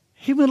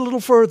 He went a little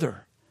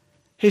further.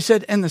 He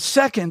said, and the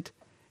second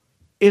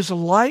is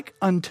like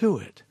unto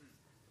it.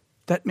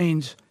 That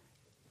means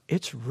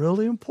it's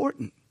really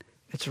important.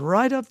 It's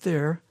right up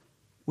there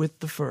with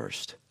the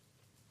first.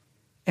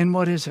 And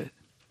what is it?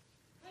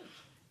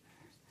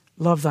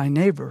 Love thy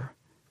neighbor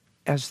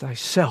as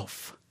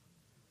thyself.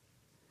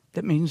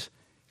 That means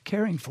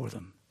caring for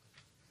them,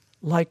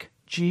 like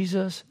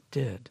Jesus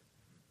did.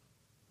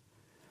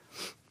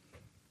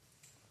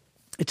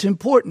 It's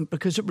important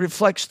because it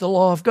reflects the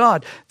law of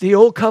God. The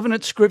Old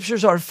Covenant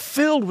scriptures are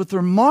filled with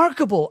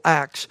remarkable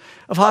acts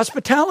of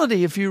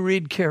hospitality if you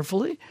read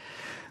carefully.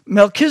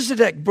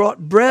 Melchizedek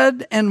brought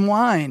bread and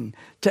wine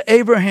to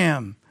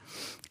Abraham.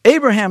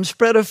 Abraham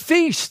spread a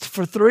feast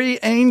for 3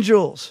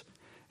 angels.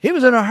 He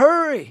was in a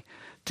hurry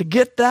to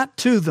get that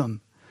to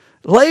them.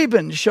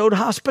 Laban showed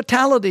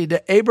hospitality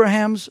to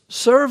Abraham's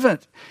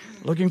servant,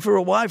 looking for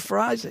a wife for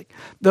Isaac.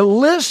 The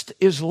list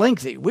is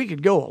lengthy. We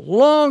could go a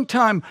long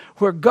time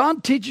where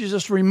God teaches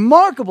us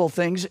remarkable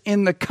things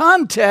in the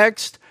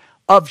context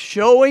of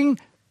showing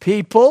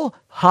people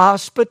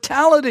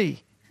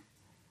hospitality.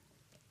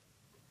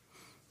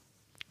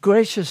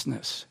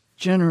 Graciousness,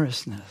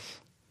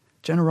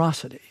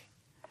 generosity.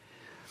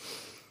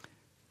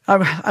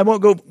 I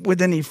won't go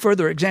with any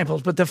further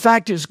examples, but the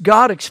fact is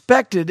God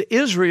expected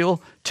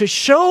Israel to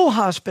show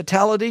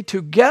hospitality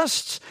to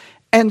guests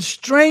and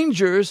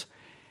strangers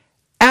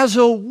as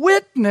a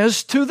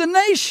witness to the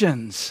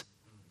nations.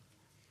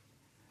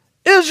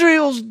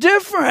 Israel's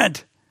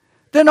different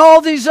than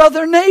all these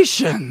other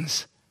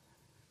nations.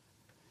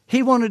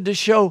 He wanted to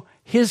show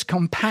his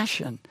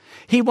compassion.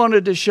 He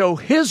wanted to show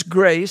his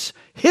grace,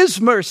 his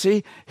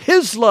mercy,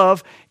 his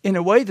love in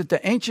a way that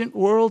the ancient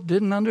world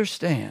didn't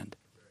understand.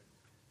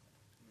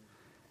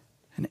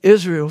 And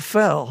Israel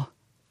fell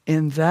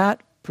in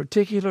that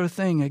particular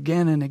thing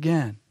again and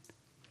again.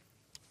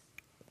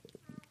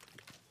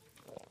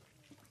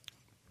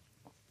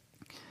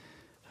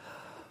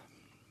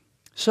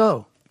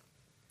 So,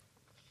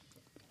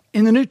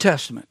 in the New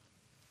Testament,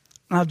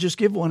 I'll just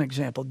give one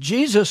example.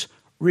 Jesus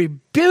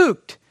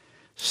rebuked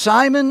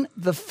Simon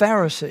the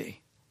Pharisee.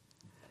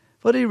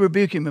 What did he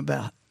rebuke him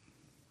about?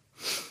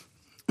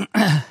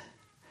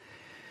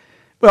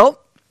 Well,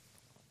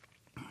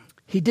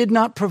 he did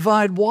not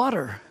provide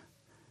water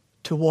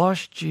to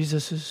wash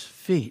Jesus'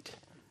 feet.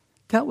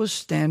 That was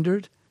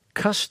standard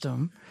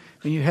custom.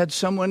 When you had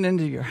someone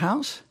into your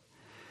house,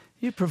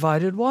 you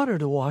provided water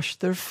to wash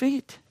their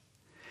feet.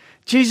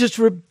 Jesus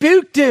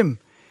rebuked him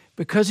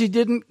because he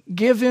didn't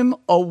give him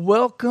a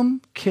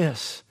welcome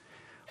kiss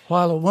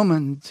while a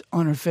woman's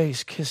on her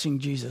face kissing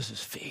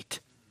Jesus'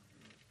 feet.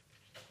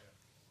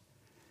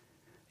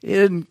 You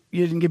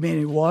didn't give me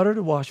any water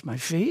to wash my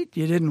feet.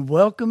 You didn't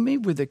welcome me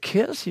with a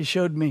kiss. You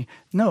showed me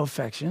no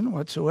affection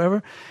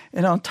whatsoever.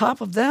 And on top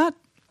of that,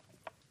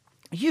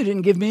 you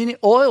didn't give me any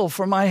oil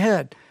for my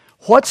head.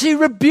 What's he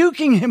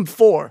rebuking him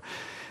for?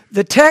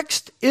 The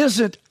text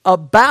isn't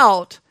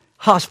about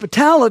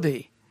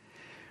hospitality.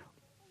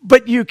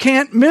 But you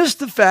can't miss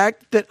the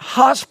fact that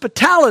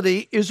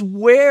hospitality is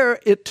where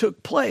it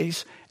took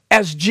place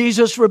as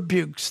Jesus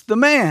rebukes the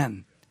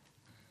man.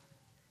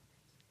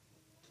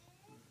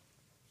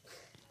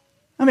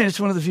 I mean,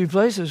 it's one of the few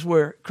places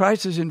where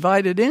Christ is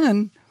invited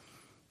in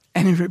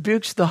and he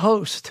rebukes the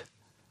host.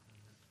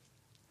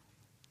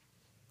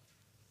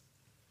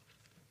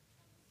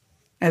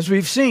 As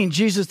we've seen,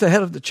 Jesus, the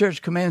head of the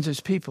church, commands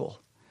his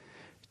people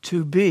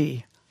to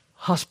be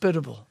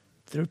hospitable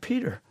through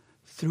Peter,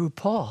 through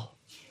Paul.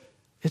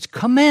 It's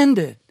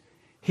commanded.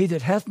 He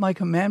that hath my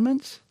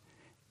commandments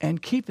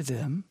and keepeth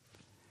them,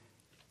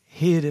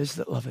 he it is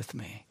that loveth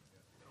me.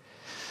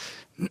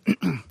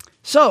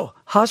 So,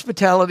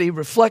 hospitality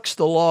reflects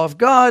the law of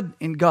God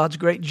in God's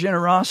great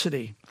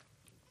generosity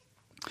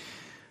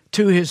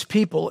to his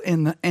people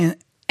and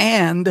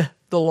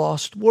the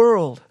lost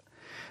world.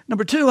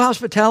 Number two,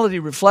 hospitality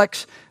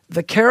reflects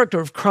the character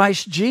of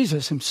Christ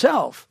Jesus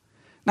himself.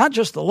 Not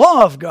just the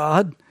law of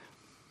God,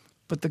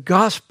 but the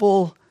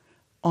gospel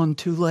on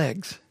two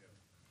legs.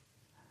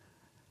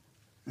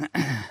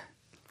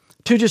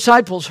 Two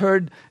disciples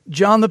heard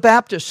John the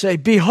Baptist say,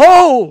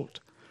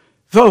 "Behold,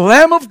 the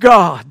Lamb of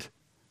God."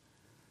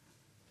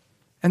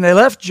 And they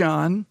left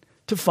John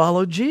to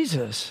follow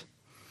Jesus.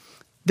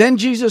 Then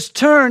Jesus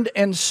turned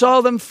and saw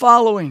them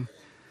following,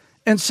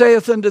 and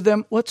saith unto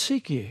them, "What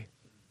seek ye?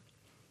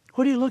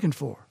 What are you looking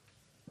for?"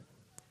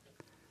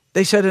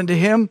 They said unto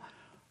him,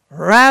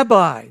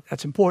 "Rabbi,"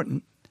 that's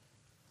important,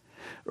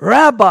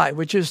 "Rabbi,"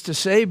 which is to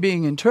say,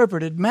 being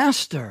interpreted,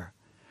 "Master,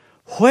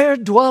 where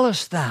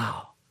dwellest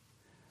thou?"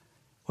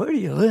 Where do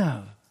you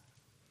live?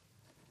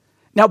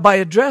 Now, by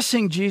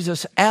addressing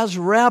Jesus as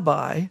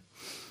Rabbi,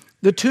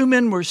 the two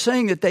men were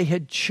saying that they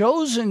had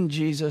chosen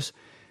Jesus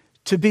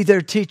to be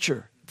their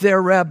teacher,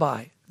 their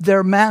rabbi,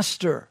 their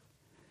master.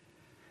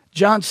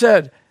 John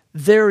said,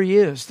 "There he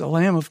is, the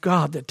Lamb of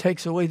God that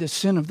takes away the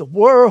sin of the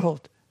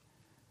world."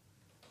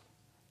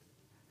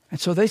 And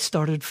so they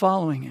started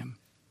following him.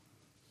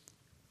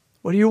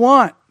 "What do you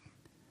want?"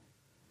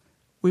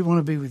 "We want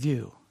to be with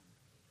you."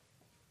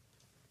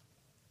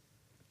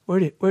 Where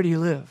do you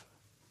live?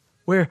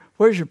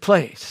 Where's your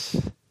place?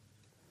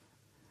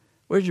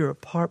 Where's your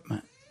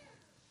apartment?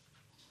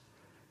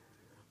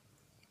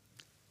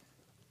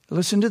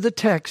 Listen to the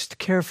text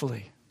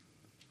carefully.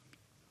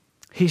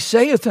 He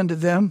saith unto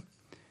them,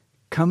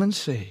 "Come and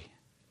see."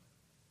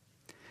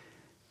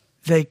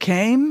 They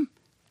came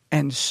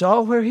and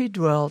saw where he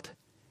dwelt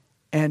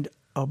and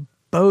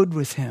abode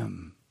with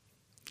him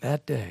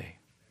that day.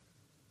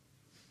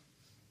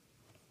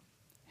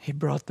 He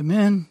brought them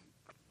in.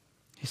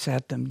 He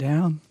sat them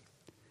down.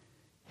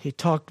 He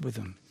talked with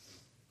them.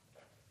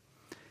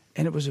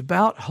 And it was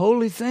about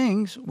holy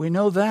things. We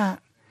know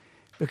that.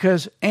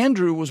 Because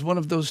Andrew was one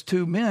of those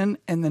two men.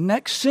 And the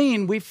next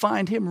scene, we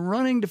find him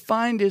running to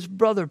find his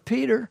brother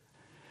Peter.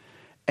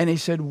 And he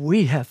said,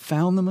 "We have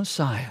found the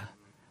Messiah."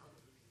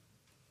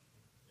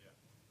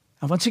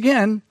 And once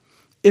again,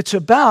 it's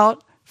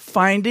about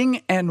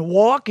finding and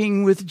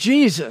walking with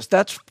Jesus.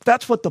 That's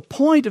what the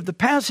point of the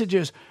passage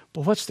is.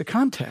 But what's the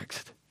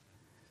context?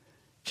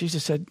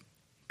 Jesus said,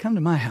 "Come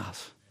to my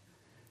house.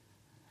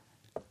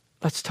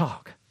 Let's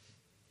talk."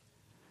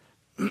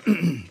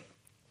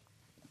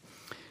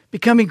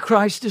 Becoming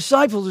Christ's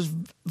disciples is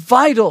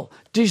vital.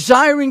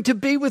 Desiring to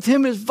be with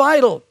him is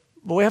vital.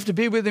 But we have to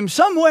be with him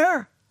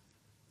somewhere.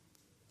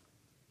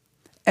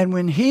 And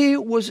when he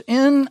was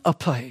in a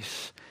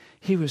place,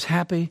 he was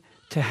happy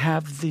to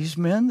have these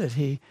men that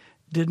he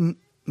didn't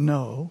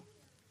know.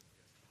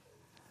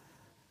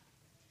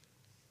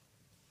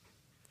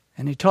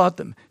 And he taught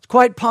them. It's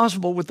quite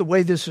possible with the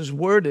way this is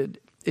worded.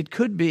 It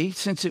could be,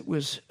 since it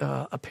was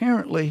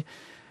apparently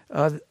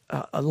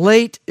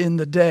late in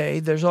the day.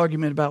 There's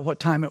argument about what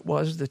time it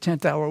was. The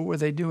 10th hour, were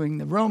they doing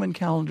the Roman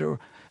calendar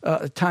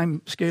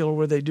time scale, or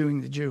were they doing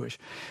the Jewish?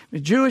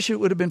 The Jewish, it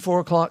would have been 4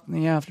 o'clock in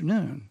the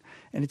afternoon.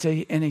 And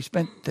he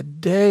spent the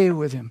day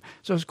with him.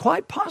 So it's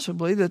quite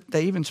possibly that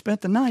they even spent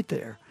the night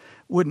there.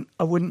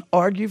 I wouldn't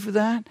argue for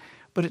that,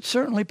 but it's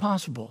certainly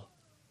possible.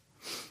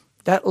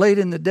 That late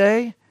in the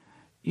day,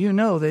 you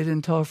know they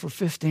didn't talk for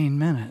 15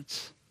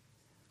 minutes.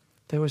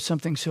 There was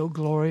something so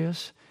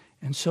glorious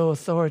and so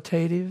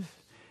authoritative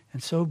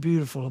and so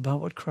beautiful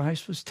about what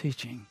Christ was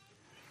teaching.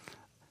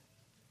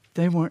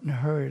 They weren't in a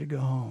hurry to go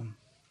home.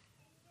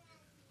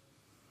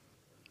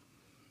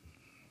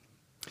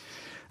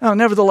 Now,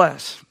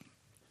 nevertheless,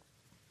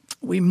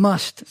 we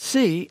must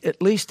see,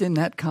 at least in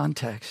that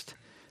context,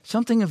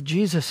 something of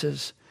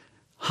Jesus'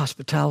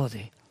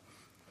 hospitality.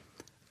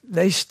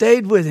 They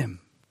stayed with him,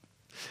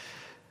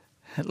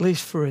 at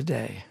least for a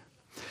day.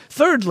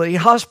 Thirdly,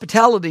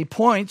 hospitality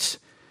points,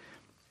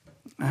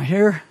 now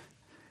here,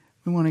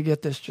 we want to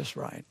get this just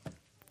right.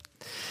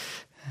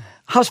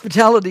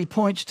 Hospitality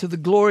points to the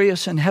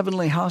glorious and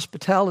heavenly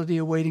hospitality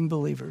awaiting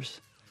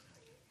believers.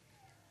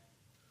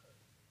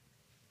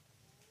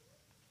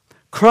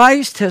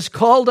 Christ has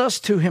called us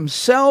to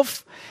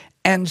himself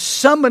and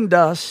summoned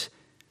us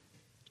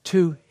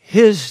to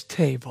his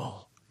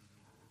table.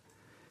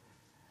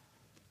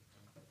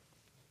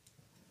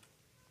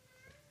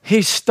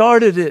 He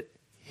started it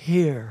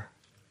here.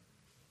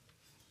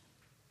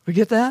 We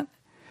get that?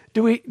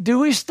 Do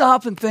we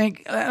stop and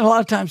think? A lot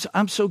of times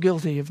I'm so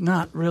guilty of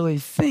not really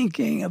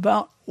thinking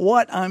about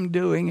what I'm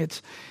doing.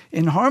 It's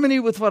in harmony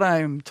with what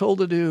I'm told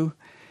to do.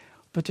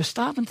 But to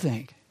stop and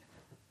think.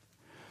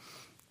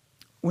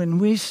 When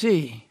we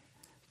see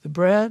the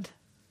bread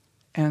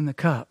and the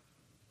cup,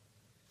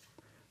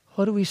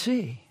 what do we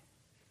see?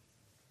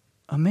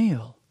 A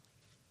meal.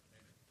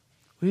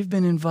 We've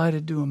been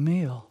invited to a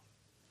meal.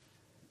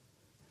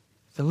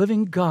 The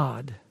living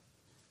God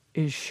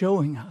is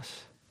showing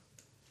us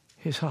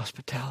his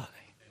hospitality.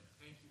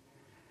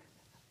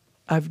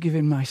 I've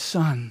given my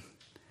son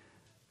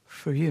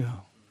for you.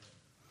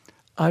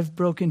 I've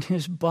broken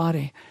his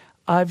body.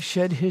 I've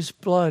shed his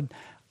blood.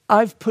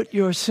 I've put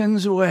your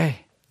sins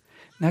away.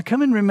 Now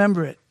come and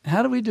remember it.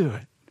 How do we do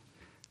it?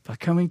 By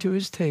coming to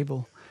his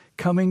table,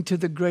 coming to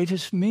the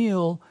greatest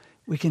meal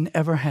we can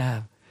ever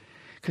have.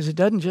 Because it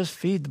doesn't just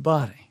feed the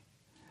body.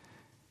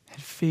 It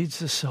feeds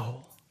the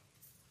soul.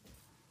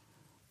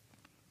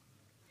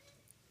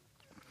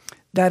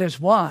 That is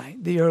why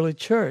the early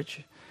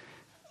church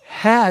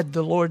had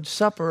the Lord's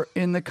Supper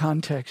in the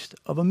context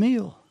of a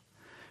meal,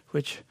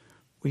 which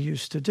we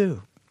used to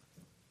do.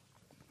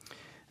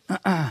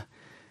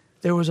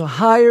 There was a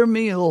higher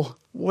meal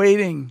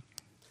waiting,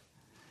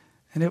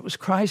 and it was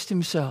Christ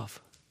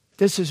himself.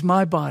 This is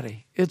my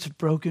body. It's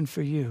broken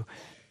for you.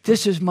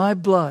 This is my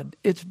blood.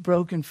 It's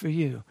broken for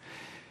you.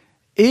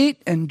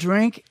 Eat and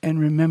drink and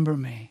remember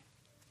me.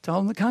 It's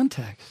all in the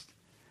context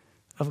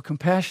of a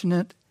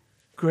compassionate,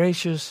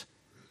 gracious,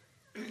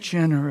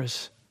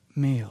 generous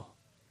meal.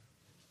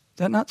 Is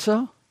that not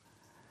so?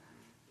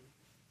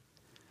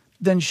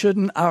 Then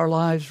shouldn't our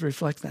lives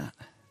reflect that?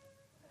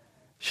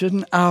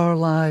 Shouldn't our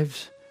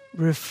lives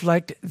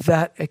reflect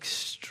that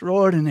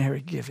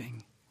extraordinary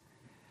giving?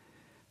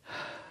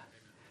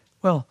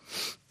 Well,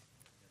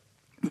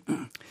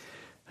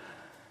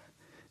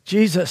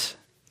 Jesus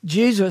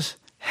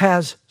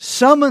has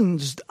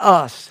summoned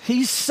us.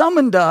 He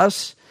summoned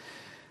us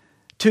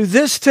to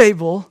this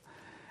table,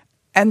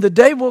 and the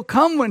day will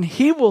come when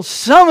he will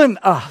summon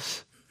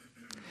us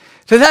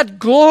to that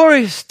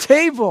glorious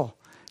table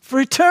for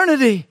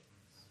eternity.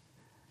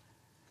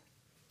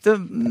 The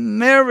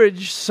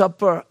marriage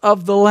supper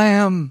of the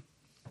Lamb.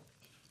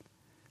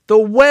 The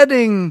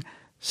wedding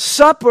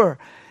supper.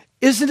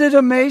 Isn't it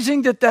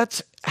amazing that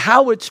that's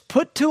how it's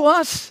put to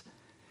us?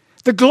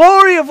 The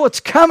glory of what's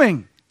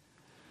coming.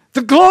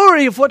 The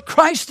glory of what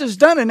Christ has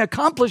done and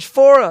accomplished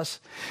for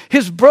us.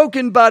 His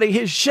broken body,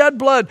 his shed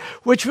blood,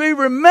 which we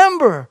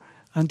remember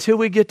until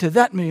we get to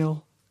that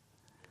meal.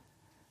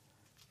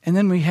 And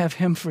then we have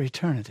him for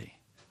eternity.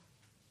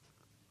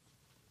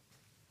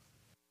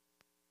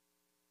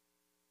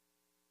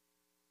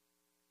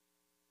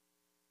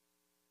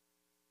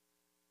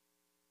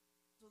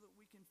 So that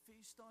we can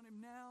feast on him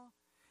now.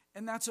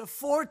 And that's a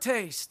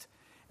foretaste.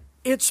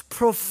 It's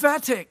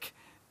prophetic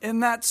in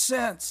that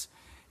sense.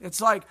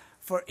 It's like,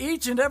 for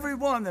each and every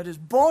one that is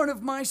born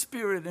of my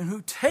Spirit and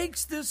who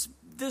takes this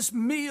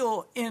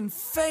meal in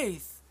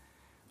faith,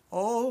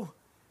 oh,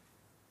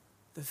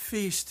 the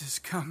feast is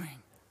coming.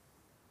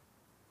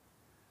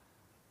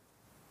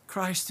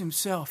 Christ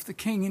himself, the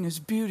King in his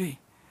beauty,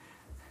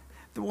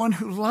 the one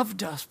who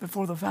loved us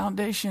before the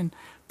foundation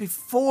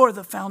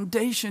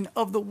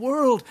of the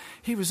world,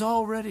 he was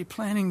already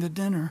planning the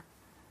dinner.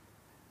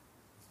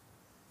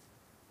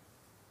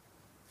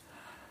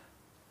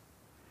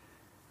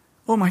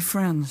 Oh, my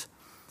friends,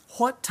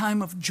 what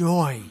time of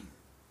joy,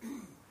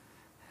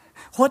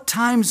 what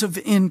times of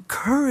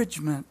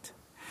encouragement,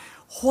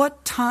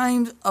 what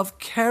times of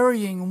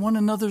carrying one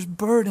another's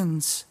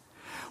burdens,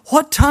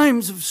 what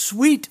times of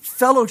sweet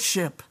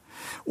fellowship,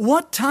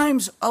 what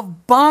times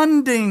of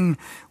bonding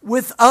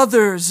with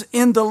others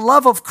in the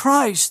love of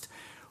Christ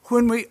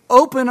when we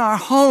open our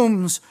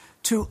homes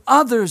to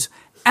others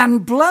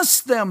and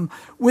bless them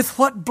with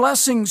what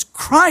blessings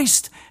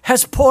Christ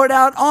has poured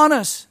out on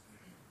us.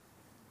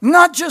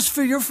 Not just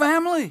for your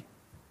family.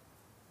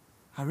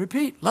 I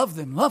repeat, love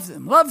them, love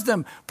them, love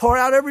them. Pour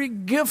out every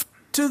gift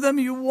to them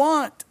you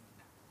want.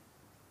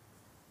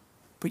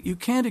 But you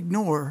can't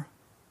ignore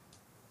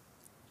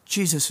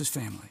Jesus'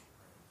 family.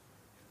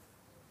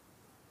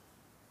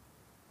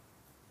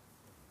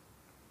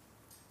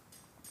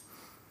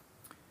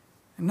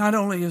 And not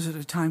only is it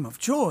a time of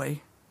joy,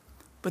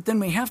 but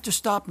then we have to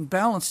stop and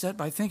balance that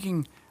by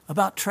thinking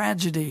about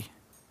tragedy.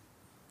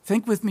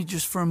 Think with me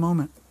just for a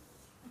moment.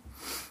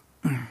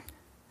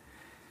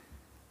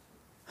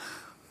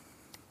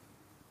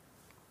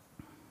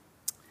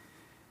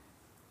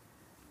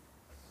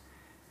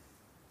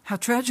 How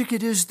tragic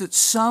it is that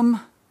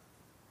some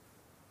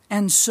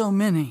and so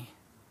many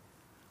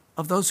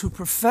of those who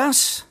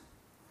profess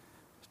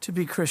to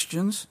be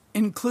Christians,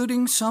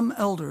 including some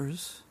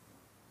elders,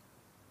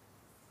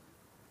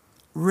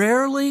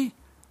 rarely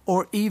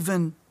or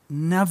even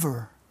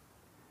never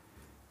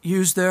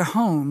use their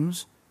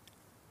homes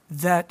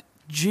that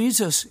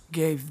Jesus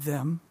gave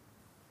them,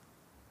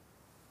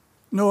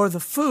 nor the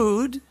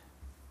food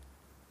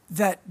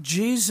that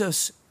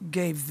Jesus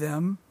gave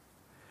them,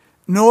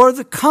 nor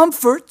the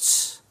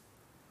comforts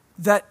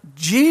that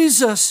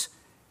Jesus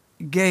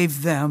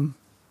gave them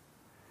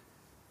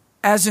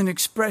as an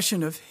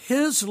expression of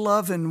his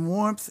love and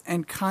warmth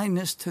and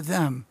kindness to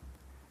them.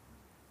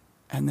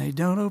 And they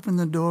don't open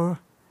the door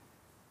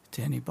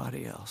to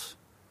anybody else,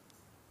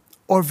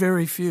 or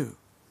very few.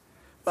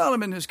 Well,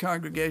 I'm in this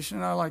congregation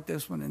and I like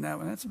this one and that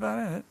one. That's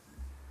about it.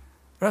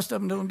 The rest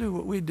of them don't do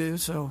what we do,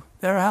 so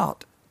they're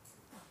out.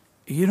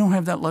 You don't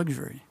have that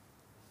luxury.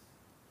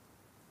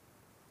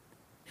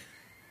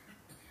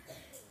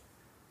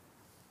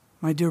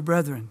 My dear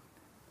brethren,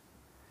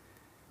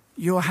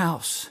 your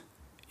house,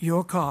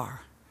 your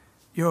car,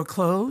 your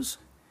clothes,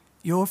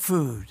 your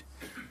food,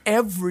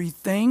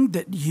 everything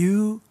that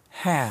you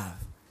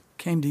have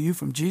came to you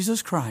from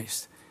Jesus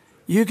Christ.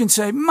 You can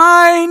say,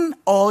 mine,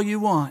 all you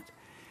want.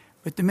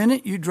 But the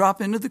minute you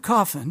drop into the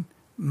coffin,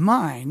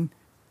 mine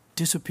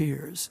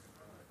disappears.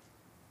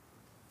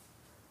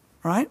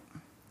 Right?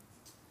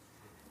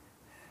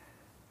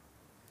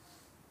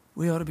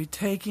 We ought to be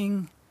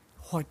taking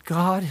what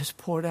God has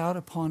poured out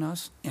upon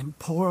us and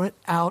pour it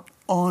out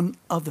on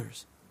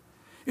others.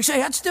 You say,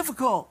 that's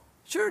difficult.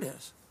 Sure it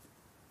is.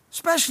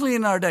 Especially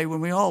in our day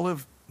when we all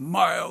live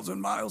miles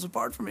and miles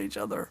apart from each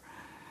other.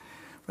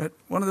 But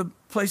one of the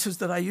places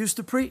that I used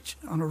to preach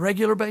on a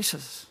regular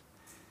basis,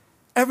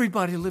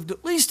 everybody lived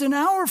at least an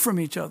hour from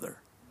each other.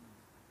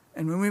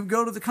 And when we would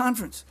go to the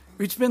conference,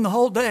 we'd spend the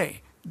whole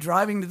day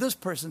driving to this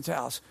person's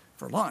house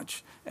for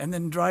lunch and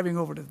then driving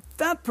over to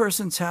that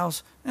person's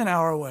house an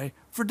hour away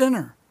for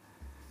dinner.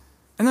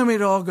 And then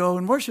we'd all go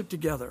and worship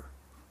together.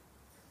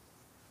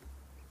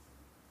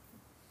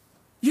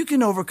 You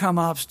can overcome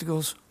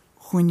obstacles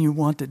when you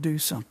want to do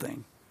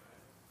something.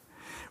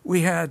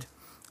 We had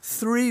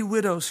 3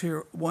 widows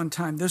here one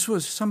time. This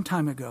was some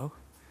time ago.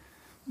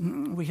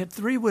 We had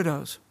 3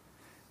 widows.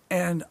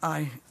 And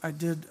I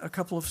did a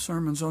couple of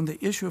sermons on the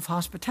issue of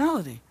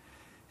hospitality.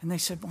 And they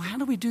said, well, how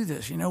do we do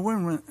this? You know, we're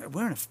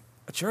in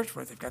a church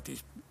where they've got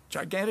these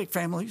gigantic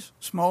families,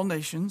 small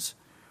nations.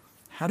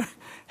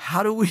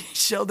 How do we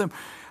show them?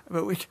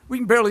 But we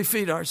can barely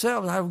feed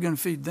ourselves. How are we going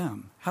to feed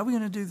them? How are we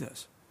going to do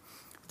this?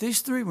 These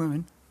 3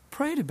 women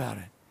prayed about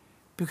it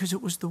because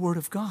it was the Word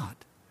of God.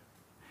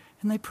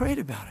 And they prayed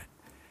about it.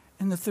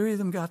 And the 3 of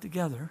them got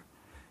together.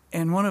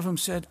 And one of them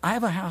said, I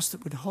have a house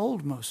that would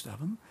hold most of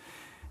them.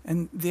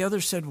 And the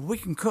other said, well, we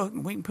can cook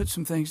and we can put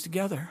some things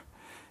together.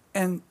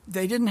 And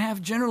they didn't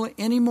have generally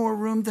any more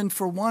room than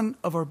for one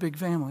of our big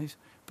families.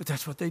 But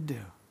that's what they'd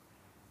do.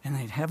 And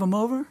they'd have them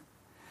over.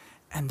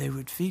 And they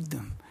would feed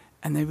them.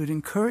 And they would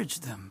encourage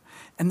them.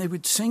 And they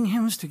would sing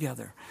hymns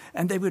together.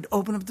 And they would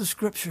open up the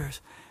scriptures.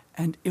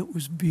 And it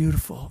was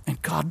beautiful.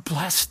 And God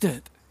blessed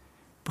it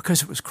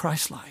because it was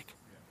Christ-like.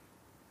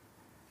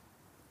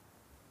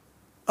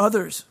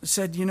 Others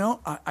said, you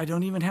know, I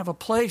don't even have a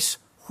place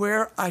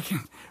where I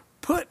can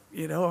put,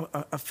 you know,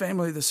 a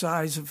family the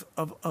size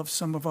of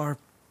some of our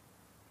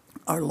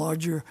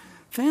larger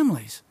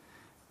families.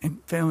 And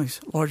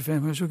large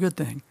families are a good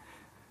thing.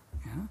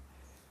 You know?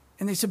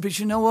 And they said, but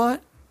you know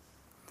what?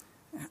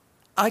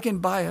 I can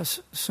buy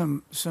us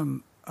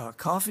some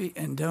coffee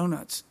and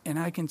donuts, and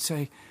I can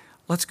say,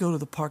 let's go to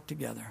the park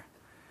together.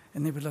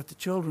 And they would let the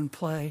children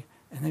play,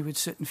 and they would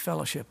sit in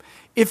fellowship.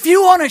 If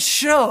you want to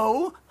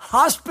show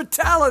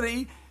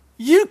hospitality,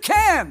 you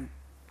can.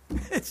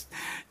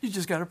 You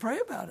just got to pray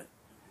about it.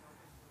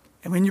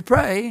 And when you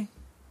pray,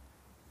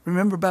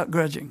 remember about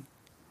grudging.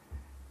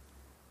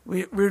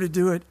 We're to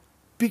do it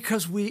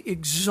because we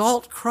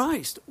exalt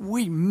Christ.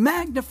 We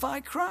magnify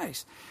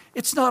Christ.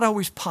 It's not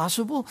always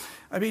possible.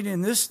 I mean,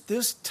 in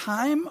this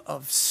time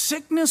of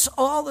sickness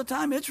all the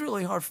time, it's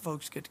really hard for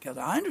folks to get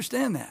together. I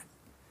understand that.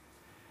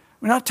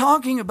 We're not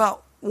talking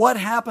about what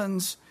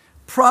happens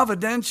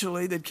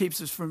providentially that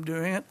keeps us from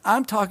doing it.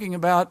 I'm talking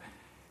about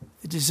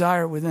the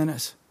desire within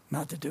us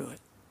not to do it.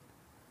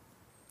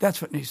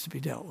 That's what needs to be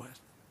dealt with.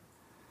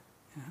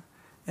 Yeah.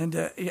 And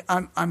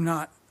I'm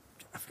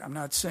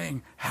not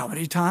saying how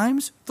many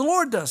times. The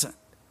Lord doesn't.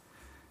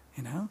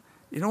 You know,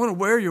 you don't want to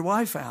wear your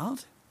wife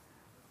out.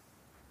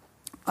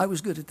 I was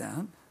good at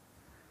that.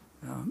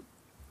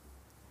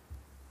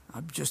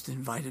 I've just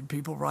invited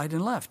people right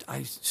and left.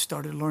 I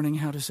started learning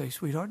how to say,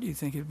 sweetheart, do you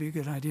think it would be a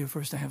good idea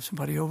for us to have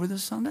somebody over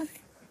this Sunday?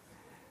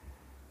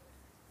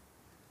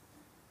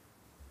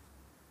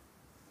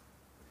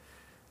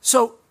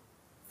 So,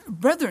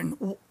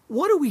 brethren,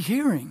 what are we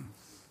hearing?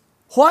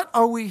 What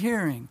are we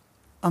hearing?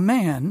 A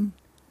man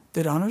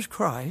that honors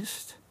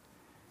Christ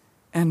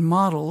and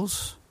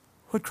models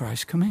what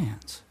Christ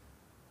commands.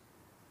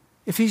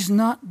 If he's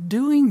not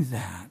doing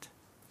that,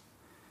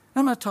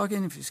 I'm not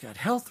talking if he's got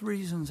health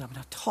reasons. I'm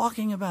not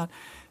talking about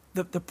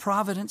the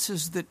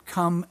providences that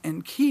come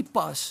and keep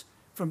us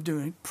from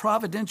doing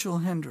providential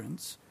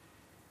hindrance.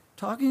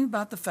 Talking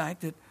about the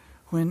fact that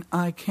when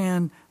I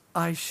can,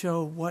 I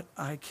show what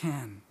I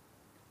can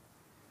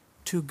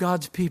to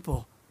God's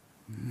people,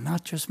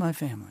 not just my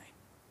family.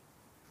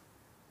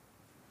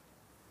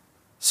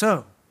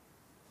 So,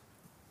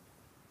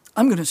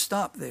 I'm going to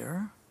stop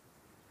there.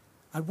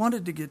 I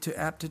wanted to get to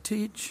Apt to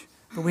Teach,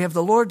 but we have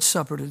the Lord's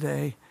Supper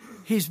today.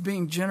 He's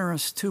being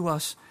generous to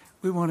us.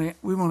 We want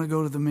to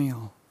go to the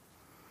meal.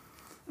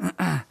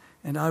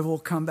 And I will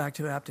come back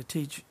to Apt to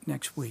Teach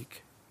next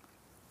week.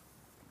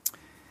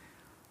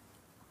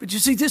 But you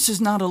see, this is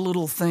not a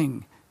little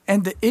thing.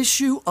 And the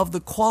issue of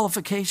the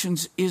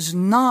qualifications is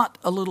not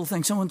a little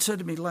thing. Someone said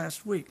to me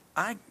last week,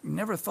 I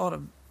never thought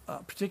of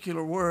a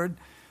particular word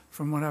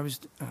from what I was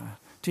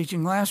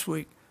teaching last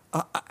week,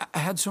 I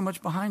had so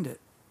much behind it.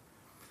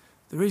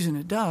 The reason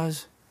it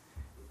does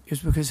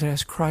is because it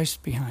has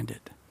Christ behind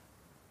it.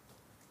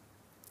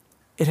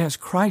 It has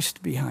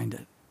Christ behind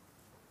it.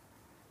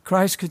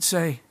 Christ could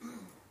say,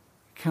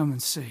 come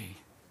and see.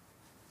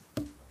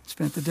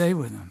 Spent the day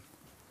with him.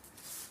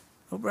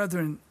 Oh,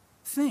 brethren,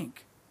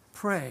 think,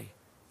 pray,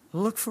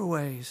 look for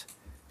ways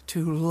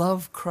to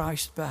love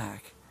Christ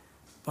back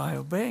by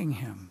obeying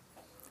him.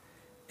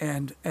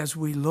 And as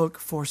we look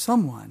for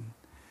someone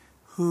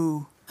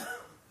who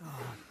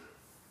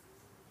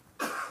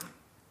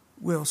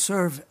will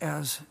serve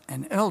as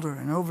an elder,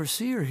 an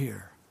overseer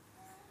here,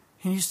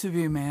 he needs to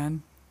be a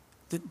man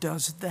that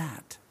does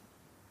that.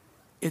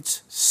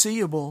 It's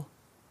seeable,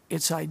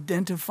 it's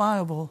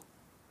identifiable.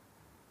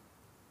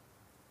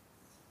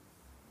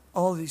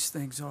 All these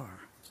things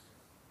are.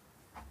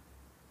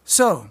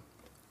 So,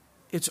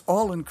 it's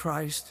all in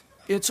Christ.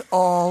 It's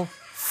all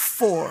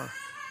for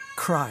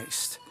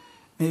Christ.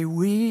 May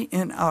we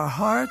in our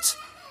hearts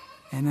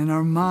and in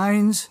our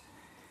minds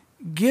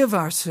give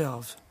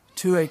ourselves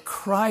to a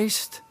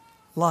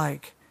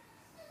Christ-like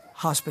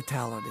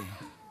hospitality.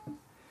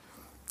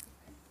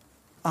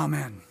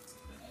 Amen.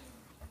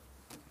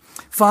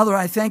 Father,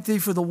 I thank thee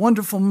for the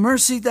wonderful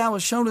mercy thou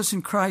hast shown us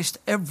in Christ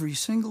every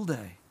single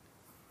day.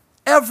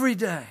 Every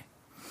day.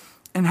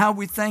 And how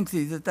we thank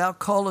thee that thou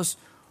callest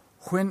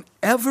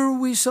whenever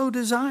we so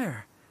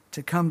desire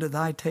to come to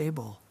thy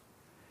table.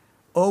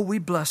 Oh, we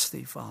bless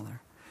thee,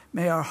 Father.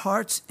 May our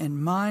hearts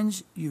and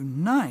minds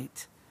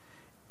unite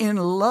in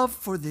love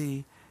for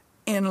thee,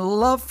 in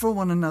love for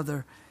one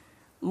another.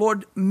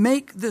 Lord,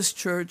 make this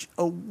church,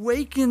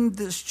 awaken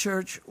this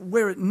church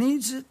where it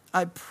needs it.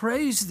 I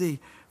praise thee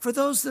for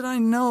those that I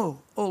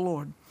know, O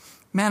Lord,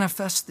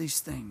 manifest these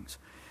things.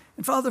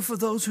 And Father, for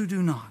those who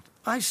do not,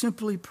 I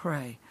simply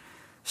pray,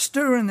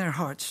 stir in their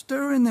hearts,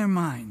 stir in their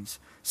minds,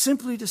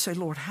 simply to say,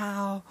 Lord,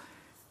 how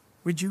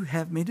would you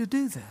have me to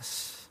do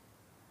this?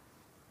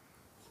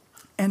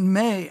 And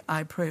may,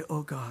 I pray,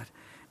 O God,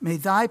 may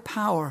thy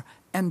power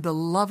and the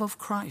love of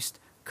Christ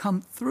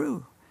come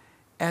through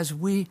as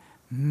we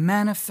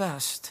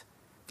manifest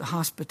the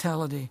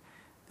hospitality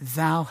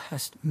thou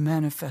hast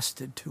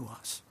manifested to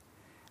us.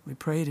 We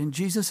pray it in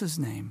Jesus'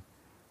 name.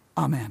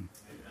 Amen.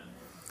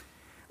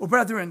 Well,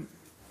 brethren,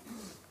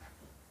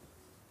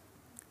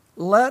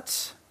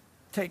 let's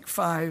take 5